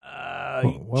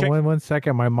One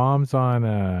second. My mom's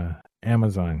on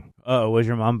Amazon. Oh, what's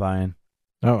your mom buying?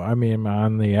 Oh, I mean, I'm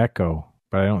on the Echo,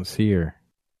 but I don't see her.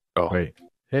 Oh. Wait.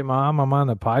 Hey, Mom, I'm on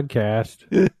the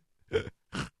podcast.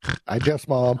 Hi, Jeff's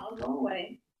mom. I'll go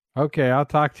away. Okay, I'll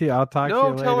talk to you. I'll talk to you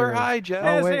later. No, tell her hi, Jeff.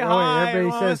 Oh, wait, say hi.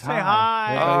 Everybody says Say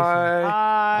hi. hi.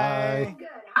 Hi. Good.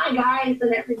 Hi, guys,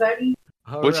 and everybody.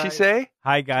 What'd she say?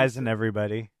 Hi, guys and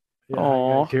everybody. Yeah,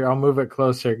 Aw. here, I'll move it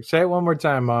closer. Say it one more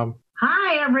time, Mom.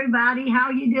 Hi, everybody. How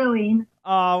you doing?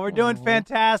 Oh, we're doing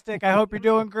fantastic. I hope you're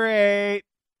doing great.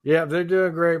 Yeah, they're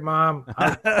doing great, Mom.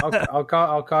 I'll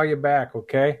call you back,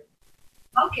 okay?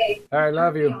 Okay. All right,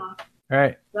 love you. All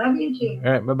right. Love you, too.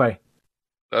 All right, bye-bye.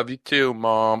 Love you too,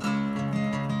 Mom.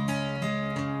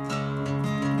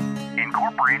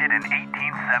 Incorporated in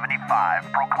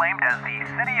 1875, proclaimed as the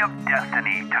City of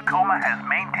Destiny, Tacoma has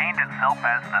maintained itself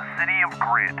as the City of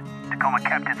Grit. Tacoma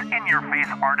kept its in-your-face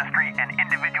artistry and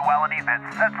individuality that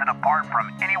sets it apart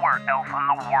from anywhere else in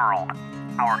the world.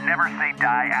 Our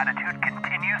never-say-die attitude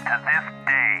continues to this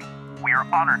day. We are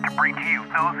honored to bring to you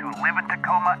those who live in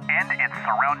Tacoma and its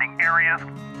surrounding areas,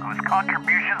 whose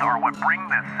contributions are what bring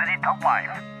this city to life.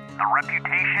 The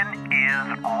reputation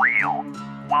is real.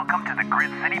 Welcome to the Grid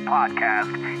City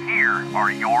Podcast. Here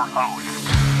are your hosts.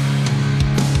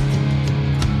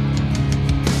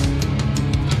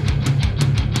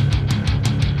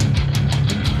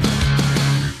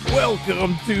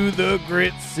 Welcome to the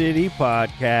Grit City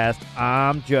Podcast.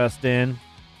 I'm Justin.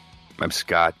 I'm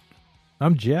Scott.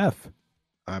 I'm Jeff.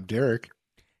 I'm Derek.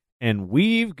 And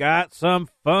we've got some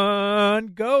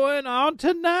fun going on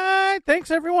tonight.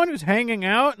 Thanks, everyone who's hanging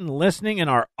out and listening in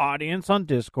our audience on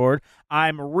Discord.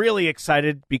 I'm really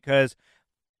excited because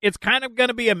it's kind of going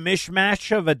to be a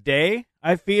mishmash of a day,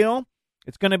 I feel.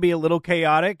 It's going to be a little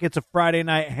chaotic. It's a Friday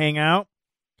night hangout.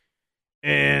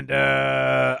 And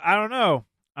I don't know.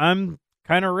 I'm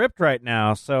kind of ripped right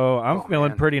now, so I'm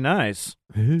feeling pretty nice.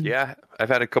 Yeah, I've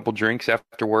had a couple drinks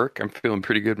after work. I'm feeling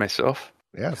pretty good myself.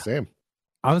 Yeah, same.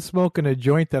 I'm smoking a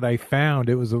joint that I found.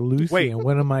 It was a Lucy in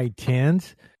one of my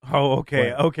tins. Oh,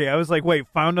 okay. Okay. I was like, wait,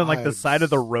 found on like the side of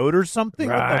the road or something?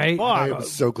 Right. What the I fuck? am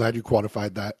so glad you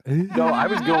quantified that. No, I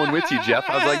was going with you, Jeff.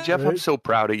 I was like, Jeff, I'm so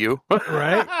proud of you.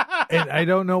 Right? And I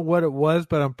don't know what it was,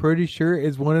 but I'm pretty sure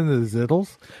it's one of the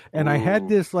Zittles. And I had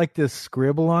this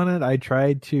scribble on it. I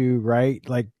tried to write,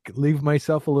 leave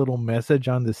myself a little message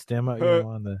on the stem,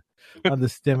 on the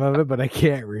stem of it, but I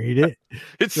can't read it.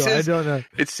 I don't know.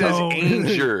 It says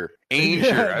anger.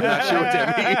 Anger. I'm not sure what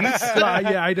that means.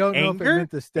 Yeah, I don't know if it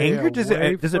meant to stay anger? Does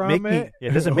it make me?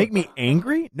 Yeah, does it make me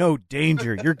angry? No,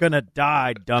 danger. You're gonna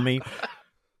die, dummy.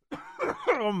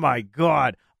 Oh my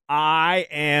god, I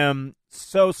am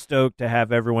so stoked to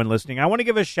have everyone listening. I want to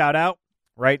give a shout out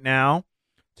right now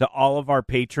to all of our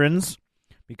patrons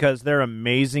because they're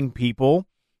amazing people.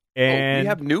 And we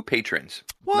have new patrons.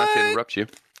 What? Not to interrupt you.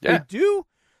 Yeah. They do?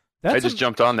 I just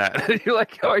jumped on that. You're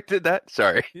like, oh, I did that?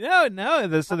 Sorry.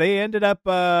 No. So they ended up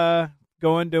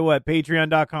going to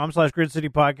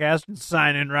patreon.com/GridCityPodcast and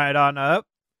signing right on up.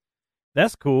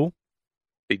 That's cool.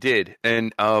 They did.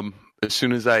 And as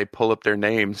soon as I pull up their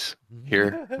names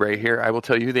right here, I will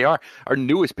tell you who they are. Our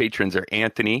newest patrons are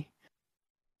Anthony,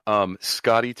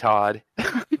 Scotty Todd.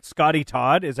 Scotty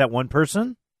Todd? Is that one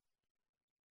person?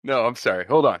 No, I'm sorry.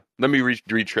 Hold on. Let me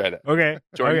retread it. Okay.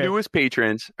 So our newest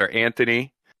patrons are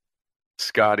Anthony,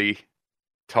 Scotty,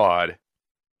 Todd,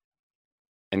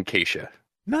 and Keisha.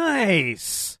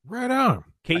 Nice. Right on.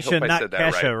 Keisha, not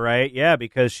Kesha, right? Yeah,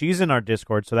 because she's in our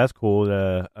Discord, so that's cool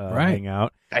to hang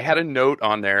out. I had a note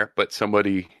on there, but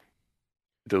somebody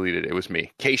deleted it. It was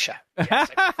me. Keisha. Yes,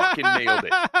 I fucking nailed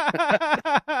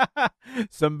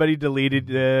it. Somebody deleted.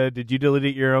 Did you delete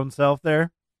it your own self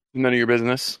there? None of your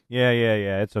business. Yeah.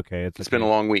 It's okay. It's been a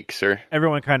long week, sir.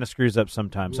 Everyone kind of screws up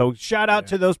sometimes. So shout out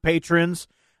to those patrons.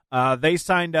 They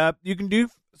signed up. You can do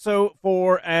so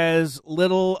for as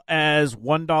little as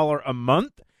 $1 a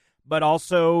month, but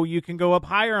also you can go up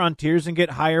higher on tiers and get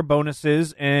higher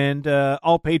bonuses. And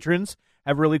all patrons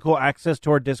have really cool access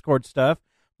to our Discord stuff,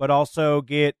 but also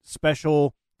get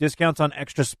special discounts on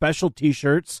extra special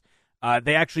T-shirts.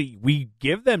 We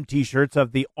give them T-shirts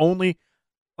of the only.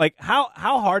 Like, how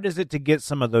hard is it to get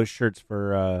some of those shirts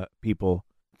for people?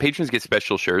 Patrons get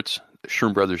special shirts,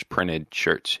 Shroom Brothers printed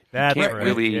shirts. That's right.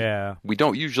 Really, yeah. We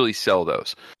don't usually sell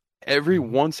those. Every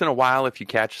once in a while, if you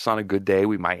catch us on a good day,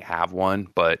 we might have one.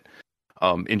 But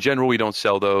in general, we don't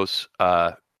sell those.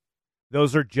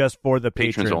 Those are just for the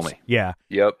patrons only. Yeah.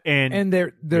 Yep. And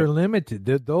they're limited.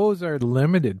 Those are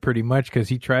limited pretty much because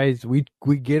he tries. We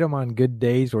get him on good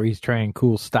days where he's trying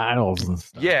cool styles and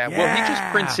stuff. Yeah. Well, he just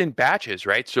prints in batches,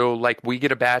 right? So like we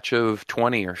get a batch of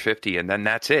 20 or 50, and then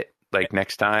that's it. Like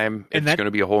next time, And it's going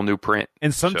to be a whole new print.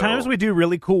 And sometimes So- we do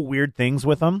really cool, weird things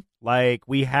with them. Like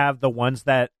we have the ones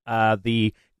that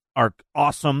our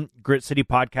awesome Grit City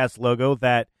podcast logo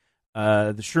that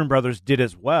the Shroom Brothers did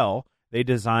as well. They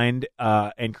designed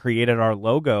and created our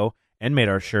logo and made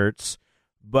our shirts.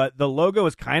 But the logo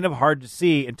is kind of hard to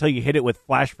see until you hit it with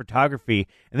flash photography,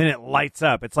 and then it lights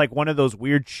up. It's like one of those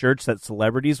weird shirts that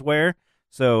celebrities wear,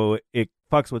 so it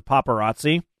fucks with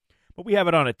paparazzi. But we have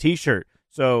it on a T-shirt,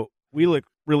 so we look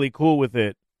really cool with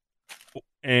it.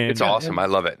 And It's awesome. I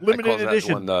love it. Limited I call edition.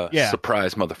 that one the Yeah.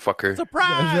 surprise motherfucker.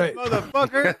 Surprise, That's right.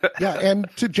 motherfucker! Yeah, and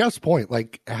to Jeff's point,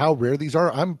 like how rare these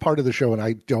are, I'm part of the show and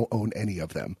I don't own any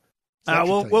of them. So that should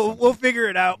tell you We'll something. figure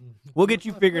it out. We'll get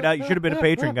you figured out. You should have been a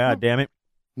patron. God damn it!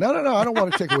 No, I don't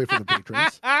want to take away from the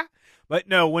patrons. But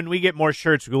no, when we get more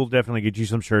shirts, we'll definitely get you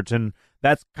some shirts, and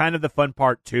that's kind of the fun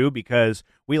part too, because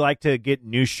we like to get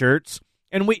new shirts,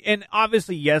 and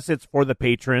obviously, yes, it's for the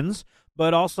patrons,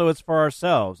 but also it's for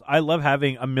ourselves. I love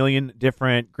having a million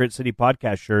different Grit City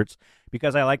podcast shirts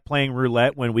because I like playing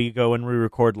roulette when we go and we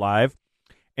record live,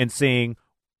 and seeing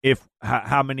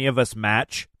how many of us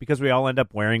match, because we all end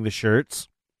up wearing the shirts.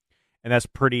 And that's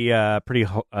pretty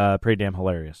damn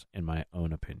hilarious, in my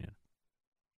own opinion.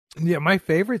 Yeah, my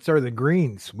favorites are the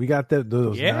greens. We got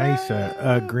those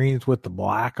nice greens with the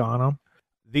black on them.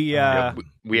 We had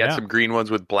some green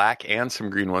ones with black and some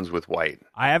green ones with white.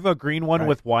 I have a green one Right.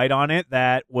 with white on it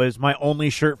that was my only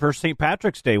shirt for St.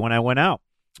 Patrick's Day when I went out.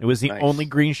 It was the Nice. only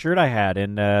green shirt I had,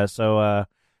 and so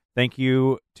thank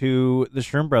you to the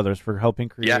Shroom Brothers for helping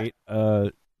create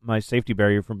my safety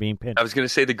barrier from being pinned. I was going to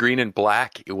say the green and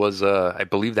black. It was, I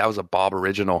believe that was a Bob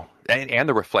original, and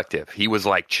the reflective. He was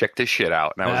like, check this shit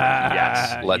out, and I was like,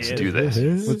 yes, let's yes. do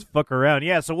this. Let's fuck around.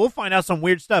 Yeah, so we'll find out some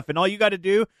weird stuff, and all you got to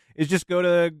do is just go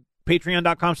to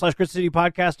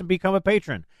patreon.com/GritCityPodcast and become a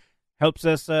patron. Helps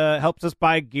us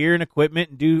buy gear and equipment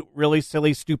and do really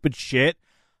silly, stupid shit.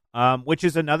 Which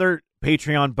is another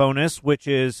Patreon bonus, which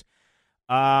is,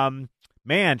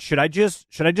 man, should I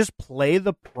just play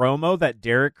the promo that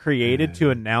Derek created to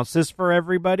announce this for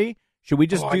everybody? Should we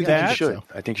just do I that? think you should.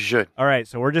 I think you should. All right,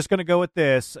 so we're just gonna go with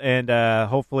this, and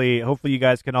hopefully you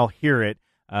guys can all hear it.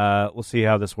 We'll see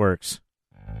how this works.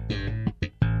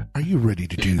 Are you ready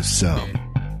to do some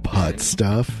putt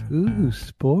stuff? Ooh,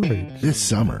 sports. This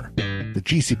summer, the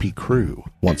GCP crew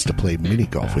wants to play mini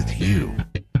golf with you.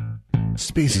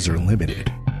 Spaces are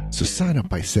limited, so sign up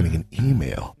by sending an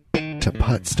email to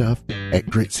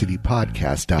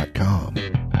puttstuff@gritcitypodcast.com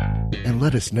and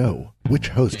let us know which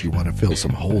host you want to fill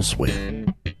some holes with.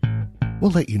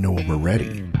 We'll let you know when we're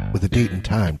ready, with a date and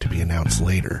time to be announced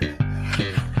later.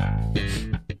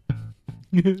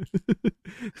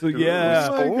 So yeah,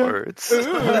 Sports.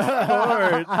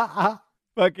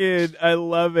 fucking, I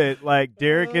love it. Like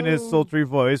Derek in his sultry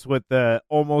voice with the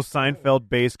almost Seinfeld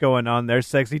bass going on there,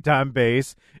 sexy time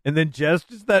bass, and then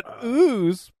just that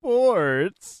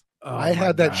sports. Oh, I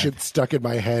had that shit stuck in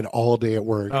my head all day at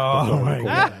work. Oh, before I my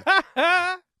recorded God.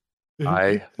 that.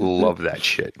 I love that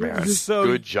shit, man. So-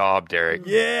 Good job, Derek.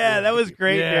 Yeah, that was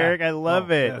great, Yeah. Derek. I love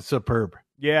it. Yeah, superb.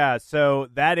 Yeah, so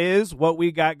that is what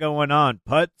we got going on.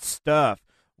 Putt stuff.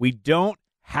 We don't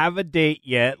have a date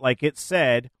yet, like it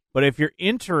said, but if you're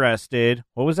interested,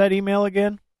 what was that email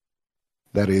again?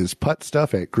 That is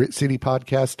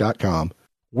puttstuff@gritcitypodcast.com.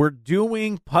 We're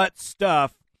doing putt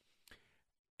stuff,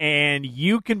 and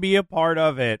you can be a part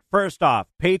of it. First off,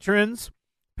 patrons,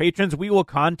 we will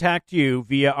contact you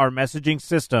via our messaging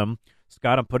system.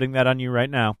 Scott, I'm putting that on you right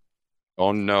now.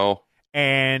 Oh, no.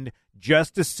 And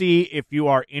just to see if you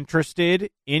are interested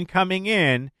in coming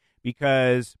in,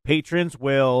 because patrons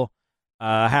will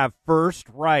have first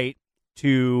right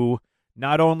to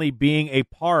not only being a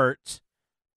part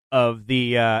of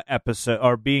the episode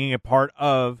or being a part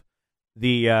of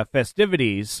the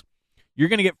festivities, you're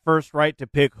going to get first right to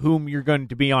pick whom you're going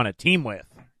to be on a team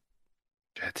with.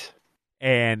 Shit.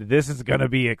 And this is going to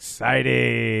be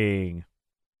exciting.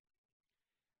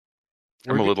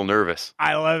 I'm a little nervous.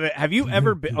 I love it. Have you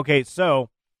ever been? Okay, so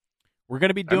we're going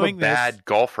to be doing I'm a bad this.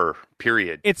 golfer,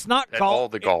 period. It's not At golf. all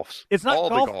the golfs. It's not all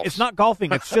golf. The golfs. It's not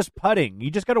golfing. It's just putting. You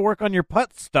just got to work on your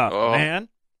putt stuff, Oh. man.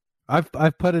 I've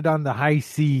put it on the high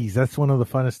seas. That's one of the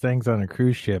funnest things on a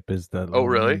cruise ship is the Oh,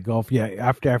 really? golf. Yeah,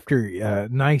 after a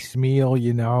nice meal,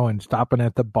 and stopping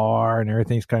at the bar and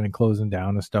everything's kind of closing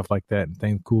down and stuff like that, and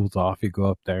things cools off. You go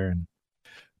up there and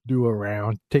do a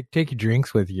round. Take your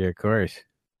drinks with you, of course.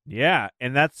 Yeah,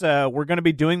 and that's we're going to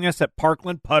be doing this at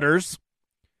Parkland Putters,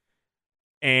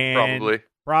 and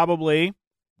probably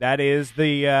that is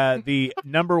the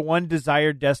number one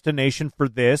desired destination for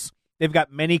this. They've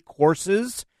got many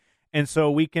courses, and so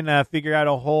we can figure out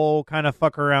a whole kind of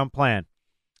fuck around plan.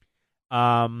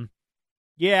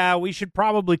 Yeah, we should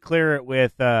probably clear it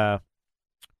with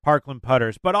Parkland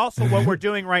Putters. But also what we're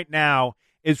doing right now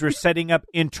is we're setting up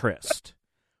interest.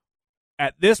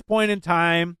 At this point in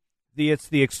time, it's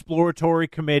the exploratory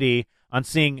committee on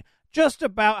seeing just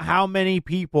about how many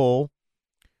people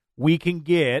we can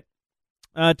get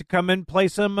to come and play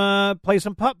some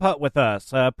putt-putt with us,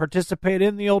 participate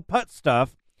in the old putt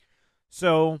stuff.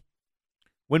 So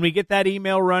when we get that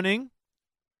email running,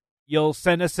 you'll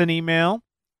send us an email,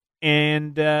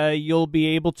 and you'll be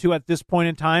able to, at this point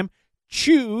in time,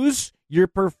 choose your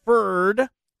preferred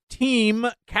team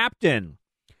captain.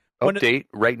 Update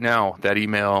right now. That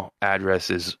email address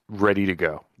is ready to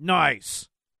go. Nice.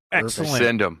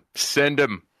 Excellent. Send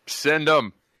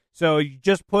them. So you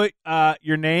just put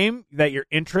your name, that you're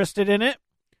interested in it.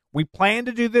 We plan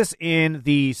to do this in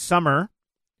the summer.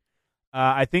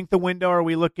 I think the window, are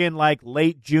we looking like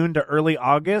late June to early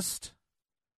August?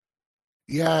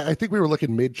 Yeah, I think we were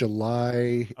looking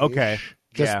mid-July. Okay.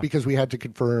 Because we had to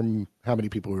confirm how many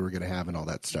people we were going to have and all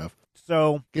that stuff.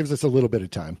 So gives us a little bit of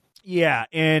time. Yeah,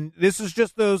 and this is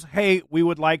just those, hey, we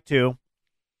would like to.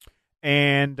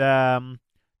 And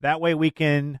that way we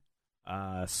can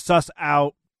suss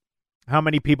out how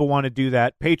many people want to do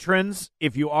that. Patrons,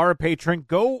 if you are a patron,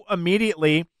 go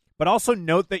immediately, but also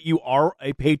note that you are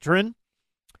a patron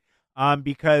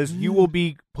because you will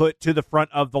be put to the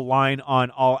front of the line on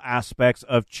all aspects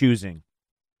of choosing.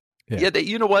 Yeah,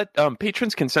 you know what?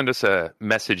 Patrons can send us a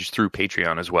message through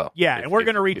Patreon as well. Yeah, and we're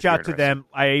going to reach out to them.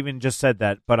 I even just said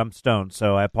that, but I'm stoned,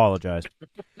 so I apologize.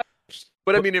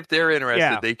 But I mean, if they're interested,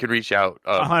 Yeah. they could reach out.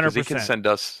 100%. They can send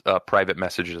us private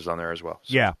messages on there as well.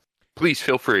 So Yeah. please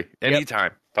feel free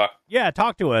anytime. Talk. Yeah,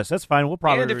 talk to us. That's fine. We'll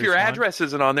probably And if your respond. address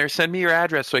isn't on there, send me your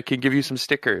address so I can give you some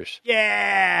stickers.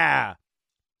 Yeah!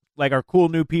 Like our cool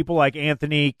new people like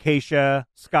Anthony, Keisha,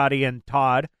 Scotty, and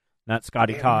Todd. Not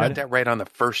Scotty Man, Todd. you got that right on the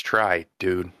first try,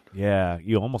 dude. Yeah,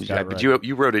 you almost got it right. But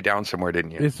you wrote it down somewhere,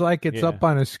 didn't you? It's like it's up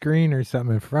on a screen or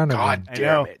something in front of God him.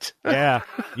 damn it. Yeah,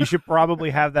 you should probably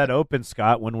have that open,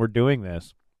 Scott, when we're doing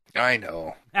this. I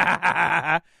know.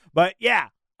 But yeah,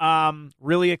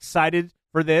 really excited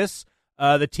for this.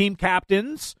 The team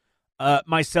captains,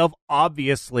 myself,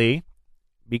 obviously,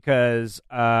 because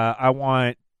I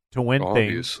want to win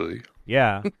things. Obviously.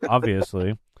 Yeah,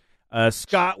 obviously.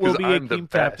 Scott will be I'm a team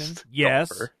the captain. best Yes.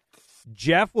 golfer.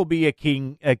 Jeff will be a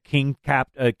team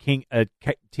captain.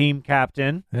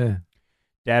 Yeah.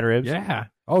 Dad Ribs. Yeah.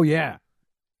 Oh, yeah.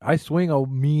 I swing a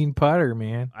mean putter,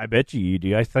 man. I bet you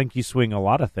do. I think you swing a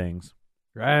lot of things.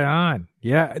 Right on.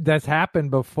 Yeah, that's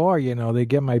happened before. You know, they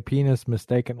get my penis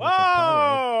mistaken with a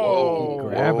Whoa!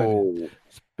 Grabbing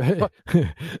it.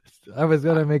 I was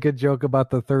going to make a joke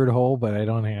about the third hole, but I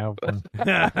don't have one.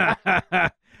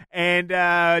 And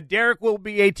Derek will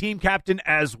be a team captain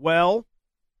as well.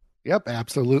 Yep,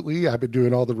 absolutely. I've been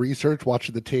doing all the research,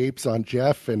 watching the tapes on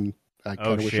Jeff, and I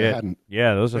kind of wish I hadn't.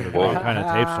 Yeah, those are the wrong kind of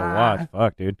tapes to watch.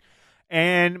 Fuck, dude.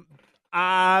 And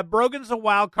Brogan's a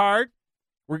wild card.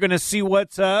 We're going to see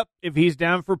what's up if he's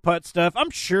down for putt stuff. I'm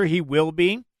sure he will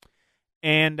be.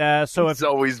 And so if It's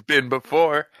always been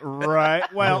before. right,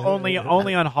 well, only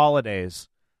on holidays.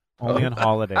 Only on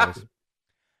holidays.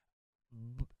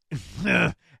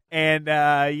 And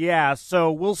yeah,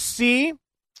 so we'll see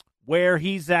where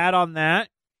he's at on that.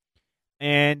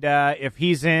 And if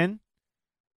he's in,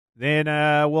 then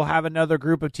we'll have another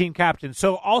group of team captains.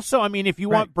 So also, I mean, if you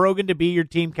want Brogan to be your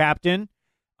team captain,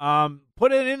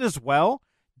 put it in as well.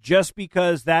 Just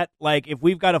because that, like, if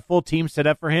we've got a full team set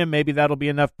up for him, maybe that'll be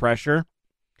enough pressure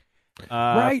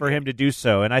for him to do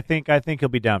so. And I think he'll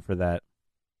be down for that.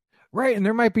 Right, and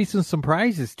there might be some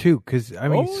surprises too, because I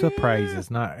mean, surprises,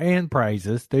 and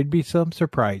prizes. There'd be some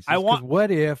surprises. What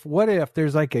if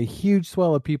there's like a huge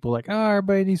swell of people like, oh,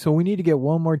 everybody, so we need to get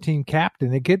one more team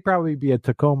captain. It could probably be a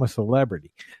Tacoma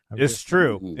celebrity. It's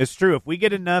true. It's true. If we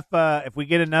get enough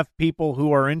people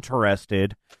who are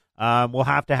interested, we'll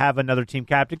have to have another team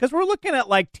captain because we're looking at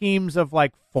like teams of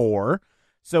like 4.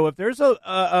 So if there's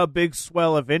a big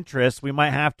swell of interest, we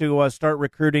might have to start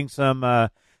recruiting some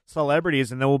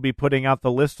celebrities, and then we'll be putting out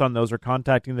the list on those or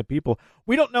contacting the people.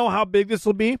 We don't know how big this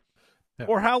will be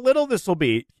or how little this will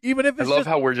be. Even if it's I love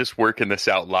how we're just working this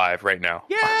out live right now.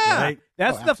 Yeah, Right.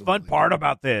 that's the fun part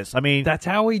about this. I mean, That's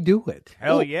how we do it.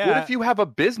 hell yeah. What if you have a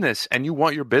business and you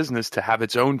want your business to have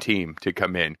its own team to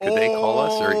come in? Could they call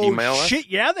us or email us? Shit,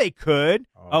 yeah, they could.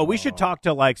 Oh, we should talk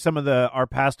to like some of our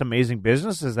past amazing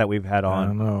businesses that we've had I on.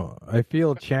 don't know. I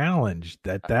feel challenged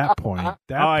at that point.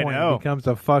 I know. Becomes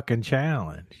a fucking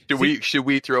challenge. Should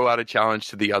we throw out a challenge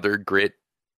to the other grit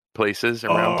places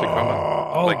around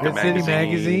Tacoma. Oh, Like the Grit City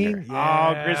magazine.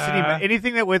 Oh, Grit City.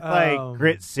 Anything that with like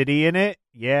Grit City in it.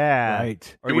 Yeah.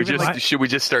 Right. Or Should we even just like- should we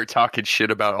just start talking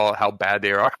shit about all how bad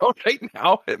they are right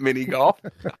now at mini golf?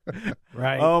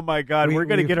 Right. Oh my God, we're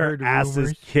gonna we've get our heard asses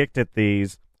rumors. kicked at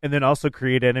these, and then also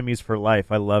create enemies for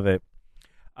life. I love it.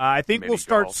 I think Mini we'll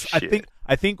start. golf, I shit.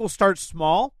 think we'll start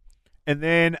small, and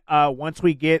then once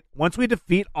we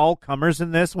defeat all comers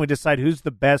in this, and we decide who's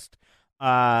the best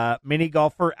mini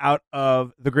golfer out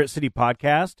of the Grit City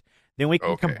podcast, then we can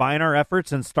Okay. combine our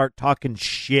efforts and start talking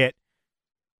shit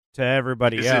to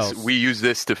everybody else. We use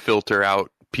this to filter out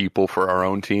people for our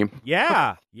own team.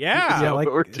 Yeah. Yeah, like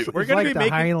We're doing. We're it's gonna like be the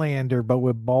making- Highlander, but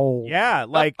with bowls. Yeah,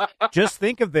 like just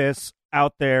think of this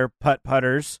out there,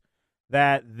 putters,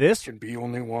 that this Can be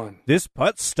only one. this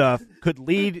putt stuff could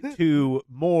lead to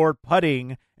more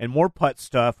putting and more putt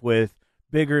stuff with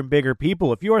bigger and bigger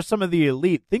people. If you are some of the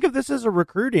elite, think of this as a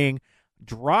recruiting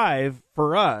drive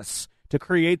for us to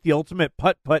create the ultimate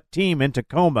putt team in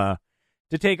Tacoma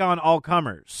to take on all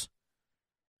comers.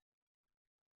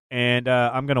 And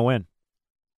I'm going to win.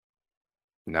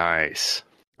 Nice.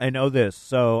 I know this.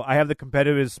 So I have the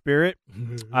competitive spirit.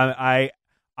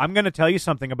 I'm going to tell you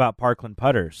something about Parkland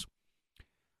putters.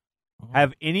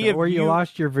 Have any of where you you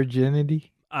lost your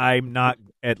virginity? I'm not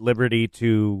at liberty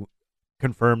to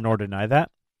confirm nor deny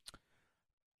that.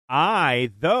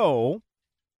 I, though,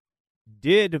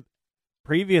 did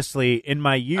previously in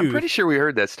my youth. I'm pretty sure we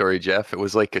heard that story, Jeff. It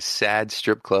was like a sad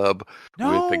strip club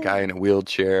with a guy in a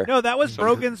wheelchair. No, that was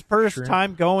Brogan's first Shrimp.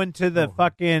 time going to the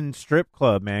fucking strip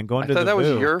club, man. Going I to thought the that was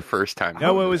booth. your first time.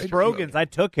 No, going it was to the Brogan's. I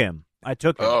took him.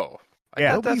 Oh. I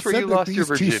Yeah. thought that's where Nobody you said that lost your these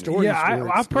two virginity. stories Yeah,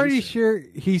 were I'm pretty exclusive.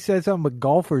 sure he said something about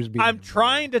golfers being. I'm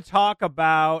trying to talk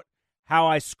about how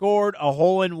I scored a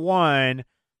hole-in-one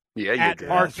Yeah, you at did.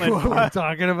 That's Parkland what we're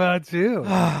talking about too.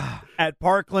 at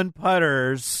Parkland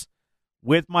Putters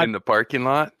with my In the parking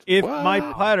lot? my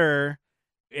putter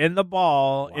in the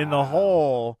ball in the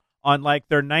hole on like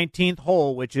their 19th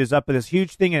hole, which is up at this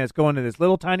huge thing, and it's going to this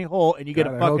little tiny hole, and you get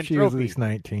God, a I hope fucking she was at trophy. least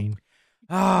 19.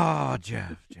 Oh,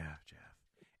 Jeff.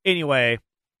 Anyway,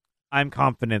 I'm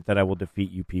confident that I will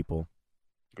defeat you people.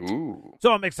 Ooh.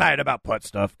 So I'm excited about putt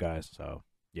stuff, guys. So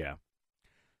yeah.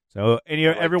 So I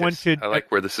like everyone this. should I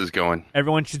like where this is going.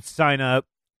 everyone should sign up,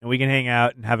 and we can hang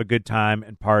out and have a good time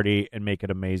and party and make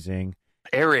it amazing.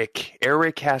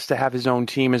 Eric has to have his own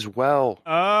team as well.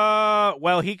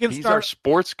 Well, he can He's our start.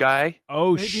 sports guy.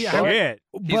 Oh Maybe shit!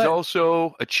 He's But-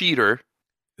 also a cheater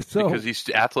So because he's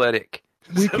athletic.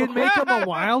 we can make him a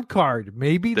wild card.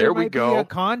 Maybe There there we might go. be a There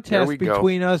contest we go.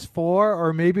 between us four,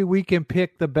 or maybe we can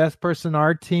pick the best person on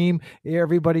our team.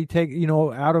 Everybody take,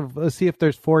 out of, let's see if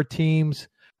there's 4 teams.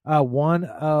 One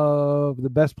of the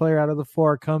best player out of the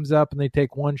 4 comes up and they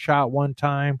take one shot one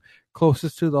time.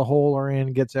 Closest to the hole or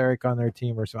in gets Eric on their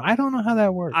team or so. I don't know how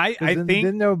that works. I 'Cause think-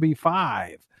 then there would be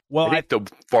 5. Well, I think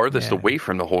the farthest Yeah. away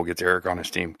from the hole gets Eric on his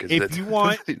team. Cause if that's- you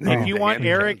want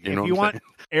Eric, you know if you what I'm want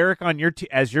Eric on your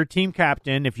as your team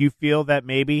captain, if you feel that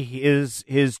maybe his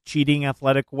cheating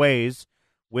athletic ways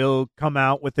will come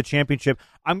out with the championship,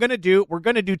 we're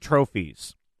gonna do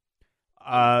trophies.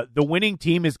 The winning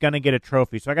team is gonna get a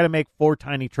trophy, so I got to make 4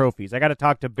 tiny trophies. I got to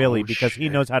talk to Billy because he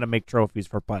shit. knows how to make trophies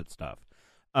for putt stuff.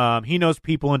 He knows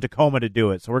people in Tacoma to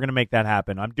do it, so we're gonna make that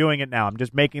happen. I'm doing it now. I'm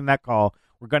just making that call.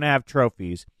 We're gonna have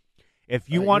trophies. If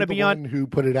you want to You're the be on, one who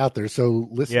put it out there, so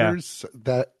listeners,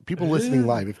 that people listening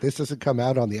live, if this doesn't come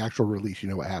out on the actual release, you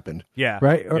know what happened. yeah,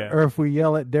 Right? Or, yeah. or if we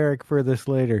yell at Derek for this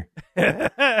later.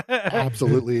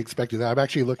 Absolutely expected that. I'm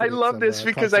actually looking. I at love some, this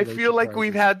because I consolation feel like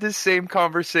we've prizes. had this same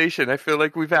conversation. I feel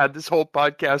like we've had this whole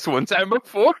podcast one time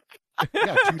before.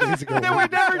 Yeah, 2 days ago. And then we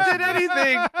never did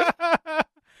anything.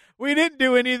 We didn't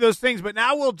do any of those things, but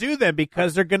now we'll do them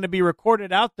because they're going to be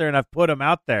recorded out there, and I've put them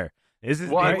out there. This is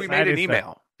Well, the we made an exciting stuff.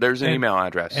 email. There's an And- email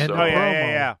address. and- so. Oh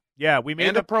yeah, promo. yeah. We made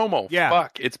And a promo. Yeah.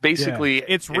 Fuck. It's basically.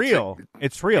 It's real.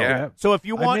 It's real. Yeah. So if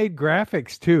you I want, made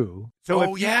graphics too. so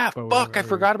Oh, if, yeah. But Fuck. I whatever.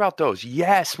 forgot about those.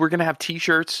 Yes. We're going to have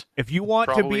t-shirts. if you want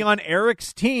to Probably. be on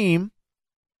Eric's team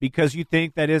because you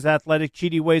think that his athletic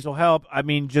cheaty ways will help, I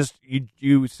mean, just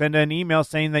you send an email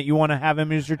saying that you want to have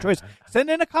him as your choice. Send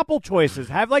in a couple choices.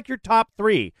 Have like your top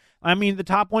 3. I mean, the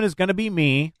top one is going to be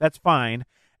me. That's fine.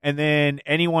 And then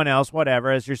anyone else, whatever,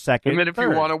 as your second. And then if you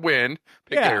third. want to win,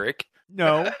 pick Yeah. Eric.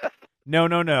 No.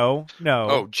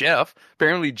 Oh, Jeff.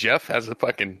 Apparently Jeff has a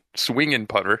fucking swinging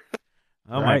putter.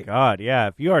 Oh my Right. God! Yeah,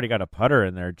 if you already got a putter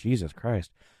in there, Jesus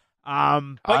Christ. But,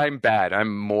 I'm bad.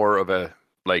 I'm more of a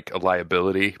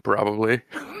liability, probably.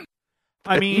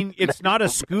 I mean, it's not a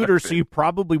scooter, so you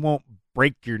probably won't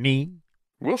break your knee.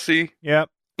 We'll see. Yep.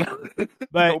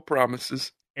 But No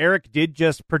promises. Eric did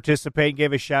just participate and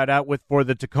gave a shout out for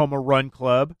the Tacoma Run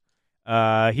Club.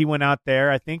 He went out there,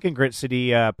 I think, in Grit City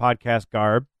podcast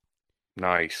garb.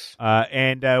 Nice.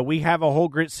 And we have a whole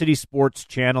Grit City Sports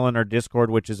channel in our Discord,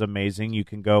 which is amazing. You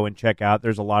can go and check out.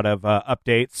 There's a lot of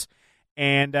updates.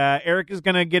 And Eric is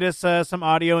going to get us some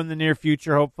audio in the near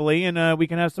future, hopefully, and we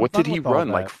can have some What fun did he with all run,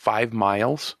 that. like 5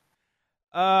 miles?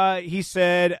 He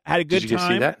said, had a good Did you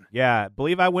time. see that? Yeah, I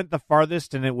believe I went the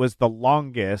farthest, and it was the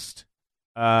longest.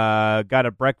 Got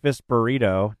a breakfast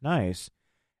burrito. Nice.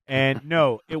 And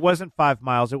no, it wasn't 5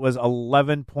 miles. It was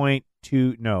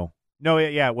 11.2. No,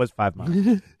 yeah, it was 5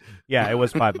 miles. Yeah, it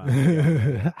was 5 miles.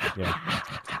 Yeah.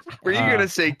 Were you going to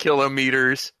say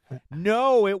kilometers?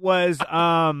 No, it was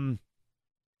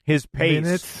his pace.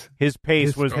 Minutes? His pace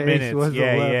His was pace minutes. was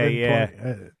Yeah.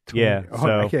 20. Yeah, Oh,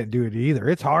 so- I can't do it either.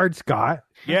 It's hard, Scott.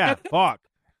 Yeah, fuck.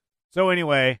 So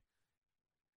anyway,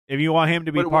 if you want him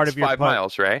to be But it part was of your 5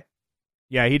 miles, right?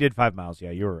 Yeah, he did 5 miles.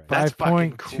 Yeah, you were right. That's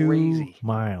fucking 5.2 crazy.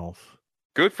 miles.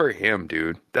 Good for him,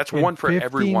 dude. That's In one for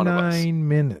every one of us. 59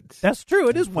 minutes. That's true.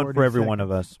 It is one 40 for every one of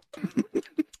seconds. us.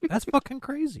 That's fucking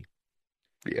crazy.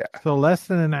 Yeah. So less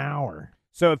than an hour.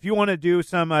 So if you want to do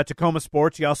some Tacoma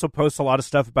sports, he also posts a lot of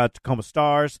stuff about Tacoma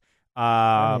Stars.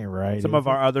 That ain't right, Some is of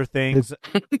our other things.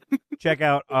 Check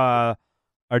out our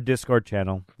Discord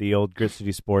channel, the old Grit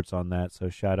City Sports on that. So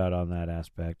shout out on that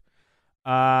aspect.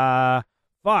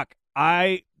 Fuck.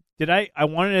 I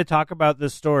wanted to talk about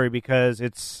this story because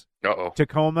it's Uh-oh.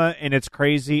 Tacoma and it's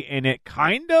crazy and it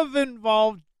kind of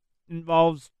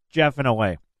involves Jeff in a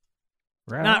way.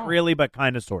 Right Not on. really, but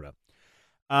kind of, sort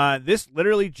of. This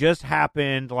literally just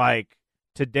happened like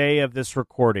today of this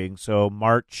recording, so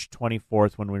March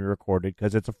 24th when we recorded,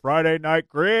 because it's a Friday night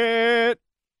grit.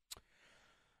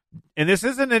 And this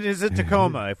isn't an Is It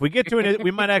Tacoma. If we get to it,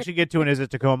 we might actually get to an Is It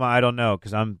Tacoma. I don't know,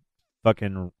 because I'm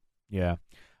fucking, yeah.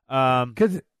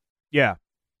 'Cause- Yeah.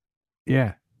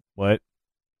 yeah. What?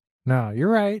 No, you're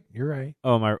right. You're right.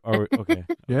 Oh, my, okay.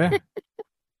 Yeah.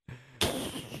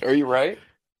 Are you right?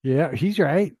 Yeah, he's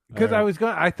right. Because All right.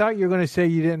 I thought you were going to say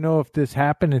you didn't know if this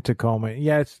happened in Tacoma.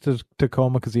 Yeah, it's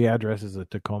Tacoma because the address is a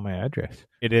Tacoma address.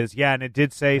 It is, yeah, and it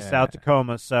did say Yeah. South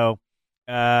Tacoma, so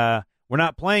we're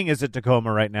not playing Is It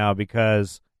Tacoma right now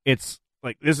because it's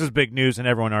like this is big news and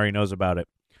everyone already knows about it.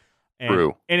 And,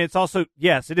 True. And it's also,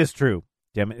 yes, it is true.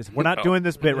 Damn it. We're not Oh. doing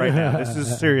this bit right now. This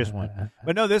is a serious one.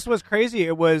 But no, this was crazy.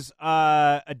 It was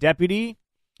a deputy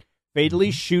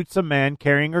fatally shoots a man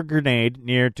carrying a grenade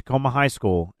near Tacoma High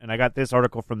School. And I got this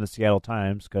article from the Seattle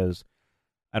Times because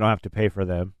I don't have to pay for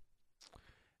them.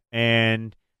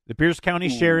 And the Pierce County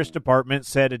Sheriff's Department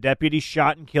said a deputy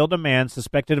shot and killed a man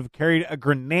suspected of carrying a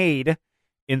grenade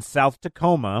in South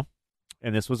Tacoma.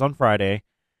 And this was on Friday.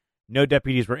 No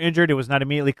deputies were injured. It was not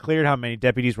immediately cleared how many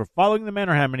deputies were following the man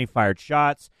or how many fired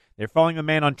shots. They're following the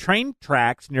man on train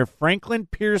tracks near Franklin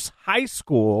Pierce High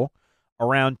School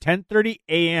around 10:30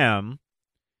 a.m.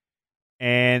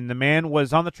 And the man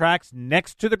was on the tracks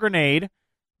next to the grenade.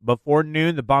 Before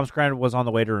noon, the bomb squad was on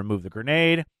the way to remove the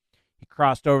grenade. He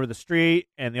crossed over the street,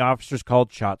 and the officers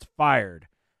called shots fired.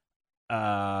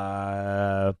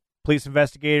 Police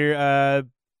investigator,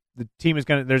 the team is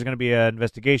there's going to be an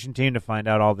investigation team to find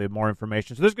out all the more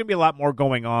information. So there's going to be a lot more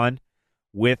going on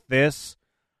with this.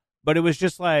 But it was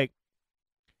just like,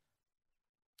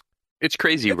 It's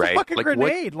crazy, it's right? a fucking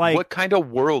grenade. What kind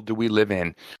of world do we live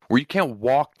in where you can't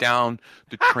walk down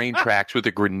the train tracks with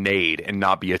a grenade and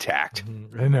not be attacked?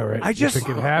 I know, right? If it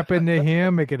could happen to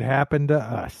him, it could happen to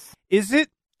us. Is it?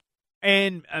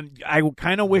 And I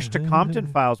kind of wish the Compton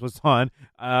Files was on,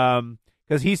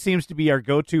 because he seems to be our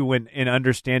go-to in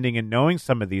understanding and knowing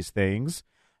some of these things.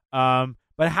 But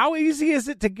how easy is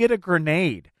it to get a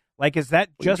grenade? Like, is that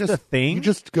just a thing? You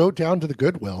just go down to the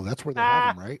Goodwill. That's where they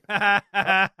have them,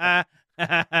 right?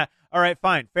 All right,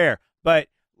 fine, fair. But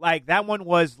like that one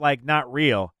was like not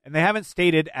real, and they haven't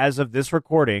stated as of this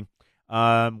recording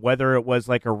whether it was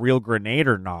like a real grenade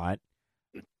or not.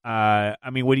 I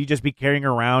mean, would he just be carrying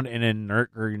around an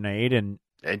inert grenade? And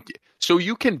So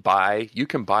you can buy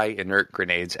inert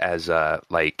grenades as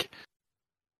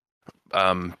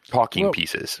talking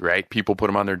pieces, right? People put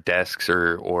them on their desks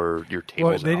or your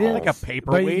tables. they at didn't- home. like a But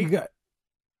paperweight.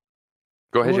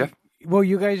 Go ahead, well, Jeff. Well,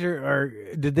 you guys are.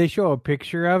 Did they show a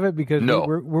picture of it? Because No.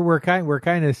 we're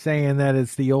kind of saying that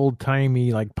it's the old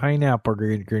timey like pineapple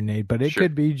grenade, but it Sure.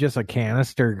 could be just a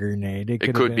canister grenade. It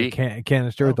could could have been be. a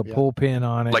canister with a yeah. pull pin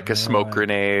on it, Like a smoke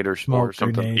grenade or smoke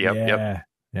something. grenade. Yep.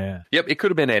 Yeah. Yep, it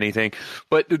could have been anything.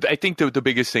 But I think the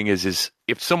biggest thing is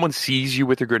if someone sees you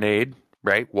with a grenade,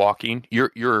 right, walking,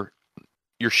 you're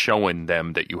you're showing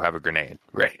them that you have a grenade,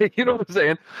 right? You know what I'm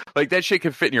saying? Like that shit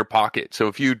can fit in your pocket. So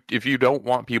if you don't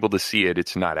want people to see it,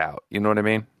 it's not out. You know what I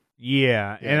mean?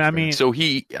 Yeah, and I mean, so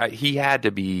he had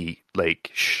to be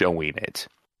like showing it.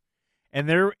 And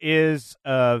there is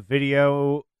a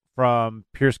video from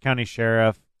Pierce County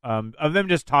Sheriff of them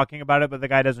just talking about it, but the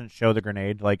guy doesn't show the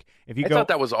grenade. Like if you I thought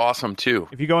that was awesome too.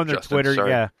 If you go on their Justin, Twitter, sorry.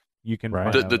 yeah, you can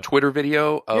find the Twitter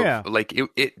video of like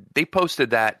it. They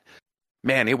posted that.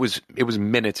 Man, it was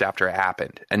minutes after it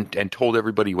happened, and told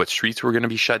everybody what streets were going to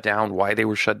be shut down, why they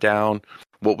were shut down,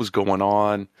 what was going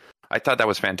on. I thought that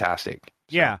was fantastic. So.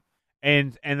 Yeah,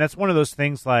 and that's one of those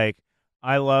things. Like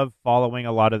I love following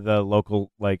a lot of the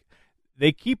local, like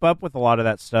they keep up with a lot of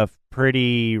that stuff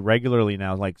pretty regularly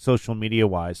now, like social media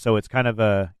wise. So it's kind of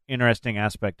a interesting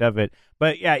aspect of it.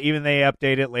 But yeah, even they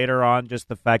update it later on, just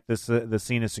the fact this the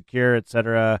scene is secure,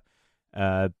 etc.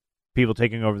 People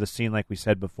taking over the scene, like we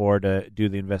said before, to do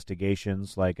the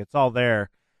investigations. Like it's all there,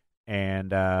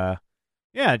 and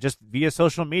yeah, just via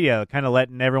social media, kind of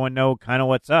letting everyone know kind of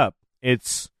what's up.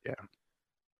 It's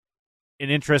an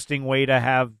interesting way to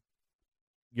have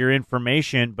your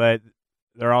information, but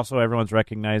they're also everyone's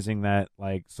recognizing that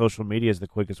like social media is the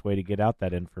quickest way to get out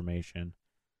that information,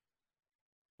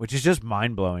 which is just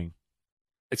mind blowing.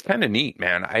 It's kind of neat,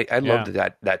 man. I love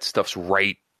that stuff's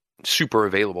super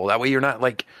available. That way you're not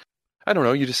like, I don't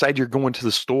know, you decide you're going to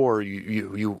the store,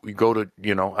 you go to,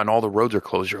 and all the roads are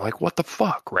closed. You're like, what the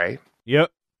fuck, right?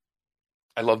 Yep.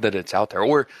 I love that it's out there.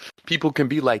 Or people can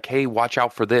be like, hey, watch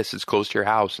out for this. It's close to your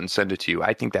house, and send it to you.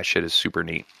 I think that shit is super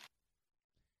neat.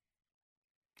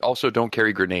 Also, don't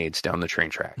carry grenades down the train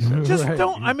tracks. Just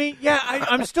don't. I mean, yeah,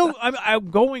 I'm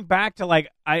going back to like,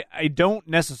 I don't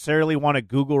necessarily want to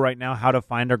Google right now how to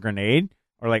find a grenade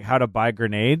or like how to buy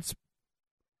grenades,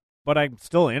 but I'm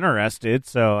still interested.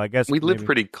 So I guess we live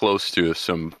pretty close to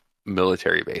some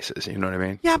military bases. You know what I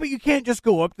mean? Yeah, but you can't just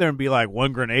go up there and be like,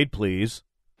 1 grenade, please.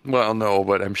 Well, no,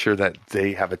 but I'm sure that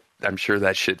I'm sure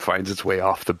that shit finds its way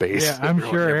off the base. Yeah, I'm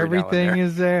sure everything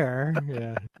is there.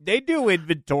 Yeah. They do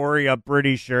inventory, I'm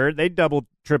pretty sure. They double,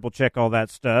 triple check all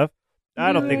that stuff.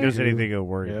 I don't think there's anything to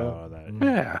worry about that.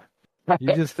 Yeah.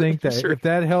 You just think that if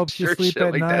that helps you sleep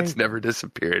at like night. That's never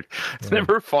disappeared. It's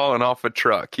never fallen off a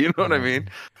truck. You know what I mean?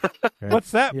 What's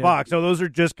that box? Oh, those are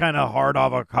just kind of hard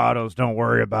avocados. Don't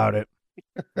worry about it.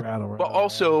 But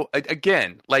also,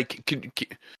 again, like,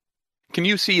 can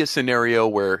you see a scenario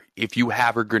where if you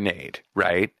have a grenade,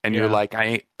 right, and you're like,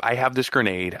 I have this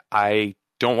grenade, I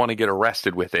don't want to get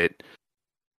arrested with it,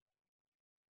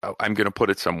 I'm going to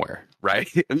put it somewhere, right?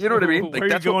 You know what I mean? Like, where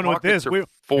are you going with this?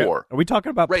 For are we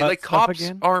talking about right? Like cops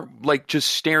again? aren't like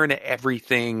just staring at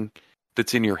everything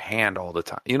that's in your hand all the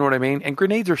time. You know what I mean? And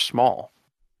grenades are small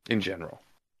in general.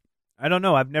 I don't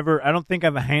know. I don't think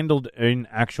I've handled an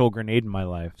actual grenade in my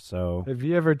life. So, have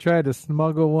you ever tried to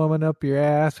smuggle a woman up your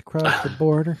ass across the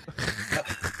border?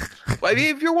 Well, I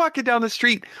mean, if you're walking down the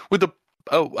street with a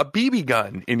BB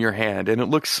gun in your hand and it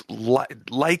looks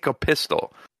like a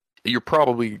pistol, you're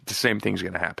probably the same thing's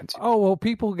going to happen to you. Oh, well,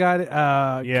 people got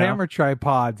camera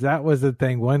tripods. That was the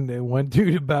thing. One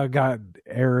dude about got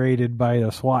aerated by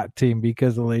a SWAT team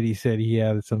because the lady said he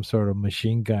had some sort of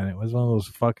machine gun. It was one of those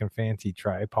fucking fancy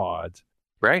tripods.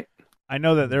 Right? I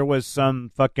know that there was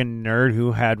some fucking nerd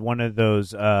who had one of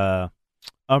those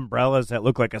umbrellas that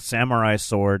looked like a samurai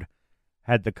sword,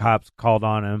 had the cops called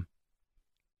on him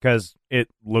because it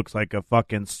looks like a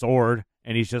fucking sword.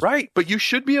 And he's just right, but you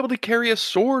should be able to carry a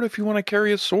sword if you want to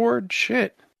carry a sword.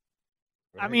 Shit.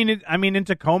 Right. I mean, in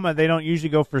Tacoma they don't usually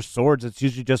go for swords. It's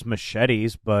usually just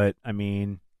machetes. But I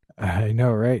mean, I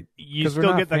know, right? You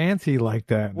still get fancy like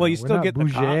that. Well, you still get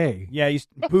bougie.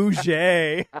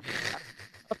 Bougie.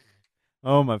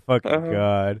 Oh my fucking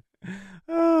god!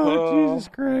 Oh Jesus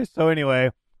Christ! So anyway,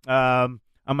 I'm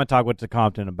gonna talk with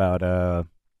Compton about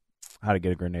how to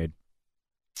get a grenade.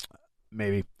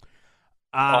 Maybe.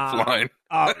 Offline.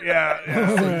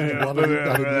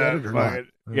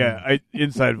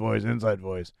 Inside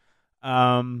voice.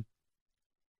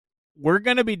 We're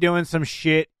gonna be doing some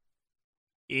shit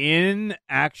in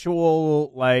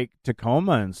actual like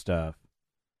Tacoma and stuff.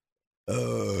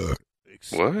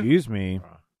 Excuse me.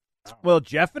 Well,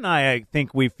 Jeff and I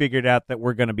think we figured out that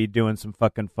we're gonna be doing some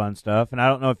fucking fun stuff, and I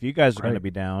don't know if you guys are gonna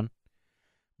be down.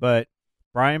 But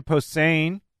Brian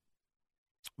Posehn,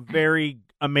 very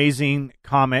amazing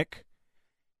comic.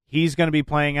 He's going to be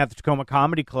playing at the Tacoma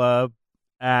Comedy Club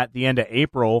at the end of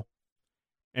April,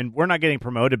 and we're not getting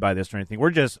promoted by this or anything. We're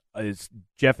just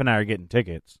Jeff and I are getting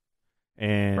tickets,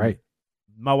 and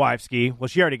my wife Ski. Well,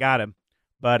 she already got him,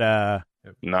 but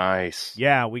nice.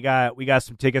 Yeah, we got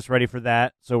some tickets ready for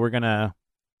that, so we're gonna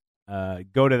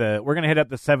we're gonna hit up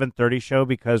the 7:30 show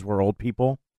because we're old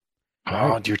people.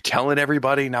 Oh, you're telling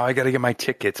everybody now. I got to get my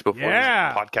tickets before this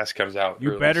podcast comes out.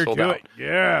 You better do it.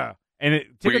 Yeah. And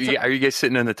are you guys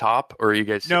sitting in the top or are you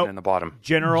guys sitting in the bottom?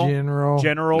 General.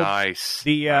 Nice.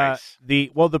 The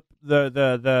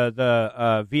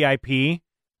VIP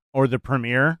or the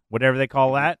premiere, whatever they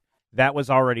call that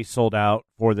was already sold out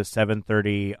for the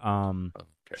 7:30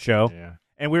 show. Yeah.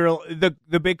 And we were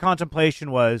the big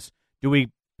contemplation was, do we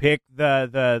pick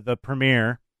the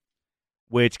premiere,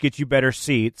 which gets you better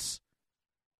seats,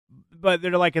 but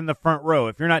they're like in the front row.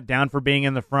 If you're not down for being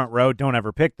in the front row, don't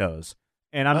ever pick those.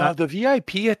 And I'm not the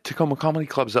VIP at Tacoma Comedy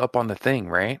Club's up on the thing,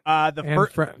 right?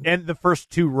 The first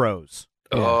two rows.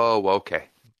 Yeah. Oh, okay.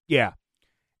 Yeah.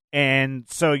 And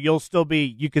so you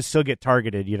could still get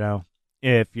targeted,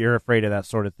 if you're afraid of that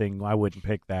sort of thing. I wouldn't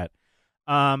pick that.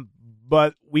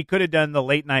 But we could have done the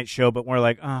late night show, but we're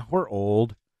like, we're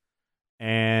old.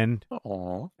 And that's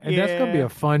gonna be a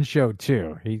fun show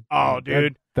too.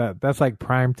 Dude, that's like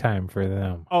prime time for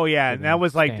them. Oh yeah, and that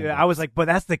was like I was like, but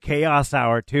that's the chaos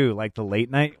hour too, like the late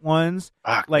night ones.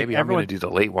 Like maybe I'm gonna do the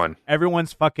late one.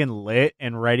 Everyone's fucking lit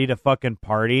and ready to fucking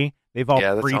party. They've all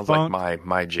that pre-funked. sounds like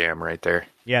my jam right there.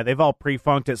 Yeah, they've all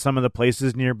pre-funked at some of the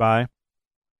places nearby.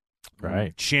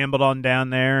 Right, shambled on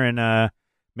down there and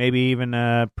maybe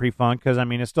even pre-funk because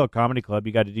it's still a comedy club.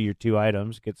 You got to do your 2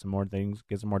 items, get some more things,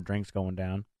 get some more drinks going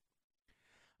down.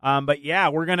 But yeah,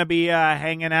 we're gonna be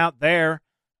hanging out there,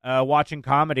 watching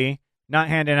comedy, not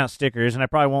handing out stickers, and I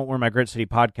probably won't wear my Grit City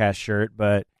podcast shirt.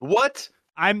 But what?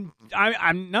 I'm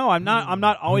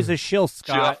not always a shill,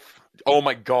 Scott. Jeff, oh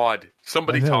my God!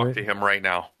 Somebody talk to him right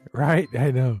now. Right,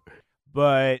 I know.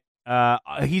 But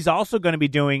he's also going to be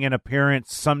doing an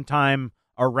appearance sometime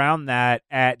around that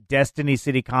at Destiny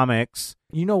City Comics.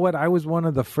 You know what? I was one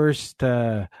of the first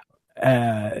to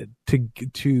say,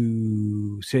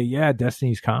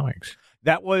 Destiny's Comics.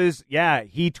 That was,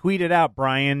 he tweeted out,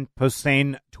 Brian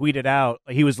Posehn tweeted out,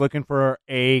 he was looking for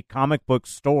a comic book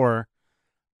store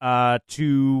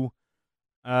to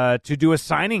do a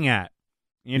signing at,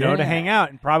 to hang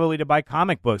out and probably to buy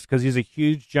comic books because he's a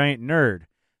huge, giant nerd.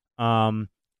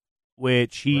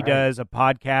 Which he does a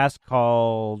podcast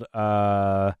called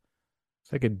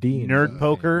it's like a D Nerd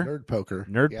Poker,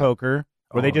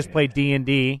 where they just play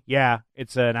D&D. Yeah,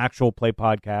 it's an actual play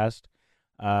podcast.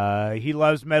 He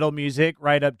loves metal music,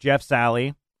 right up Jeff's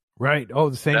alley. Right. Oh,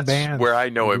 the same That's band. Where I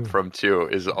know him from too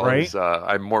is all his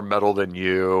I'm More Metal Than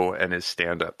You and his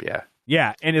stand up.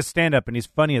 Yeah, and his stand up, and he's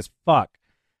funny as fuck.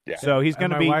 Yeah. So he's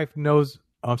going to be. My wife knows.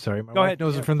 I'm sorry. My wife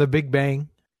knows him from The Big Bang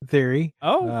Theory.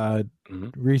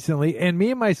 Recently, and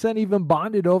me and my son even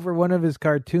bonded over one of his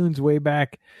cartoons way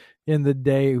back in the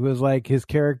day. It was like his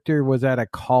character was at a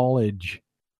college.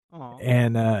 Aww.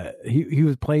 And he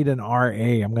was played an RA.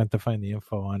 I'm going to have to find the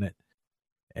info on it.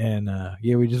 And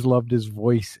we just loved his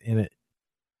voice in it.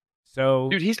 So,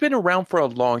 dude, he's been around for a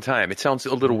long time. It sounds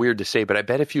a little weird to say, but I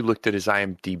bet if you looked at his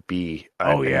IMDb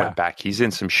and went back, he's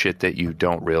in some shit that you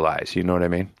don't realize. You know what I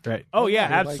mean? Right. Oh yeah,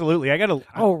 absolutely.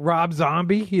 Rob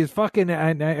Zombie. He is fucking.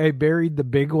 I buried the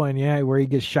big one. Yeah, where he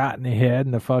gets shot in the head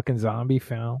and the fucking zombie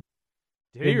fell.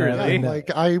 Did you really?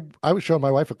 I was showing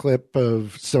my wife a clip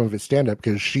of some of his stand up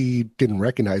because she didn't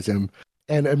recognize him.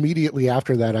 And immediately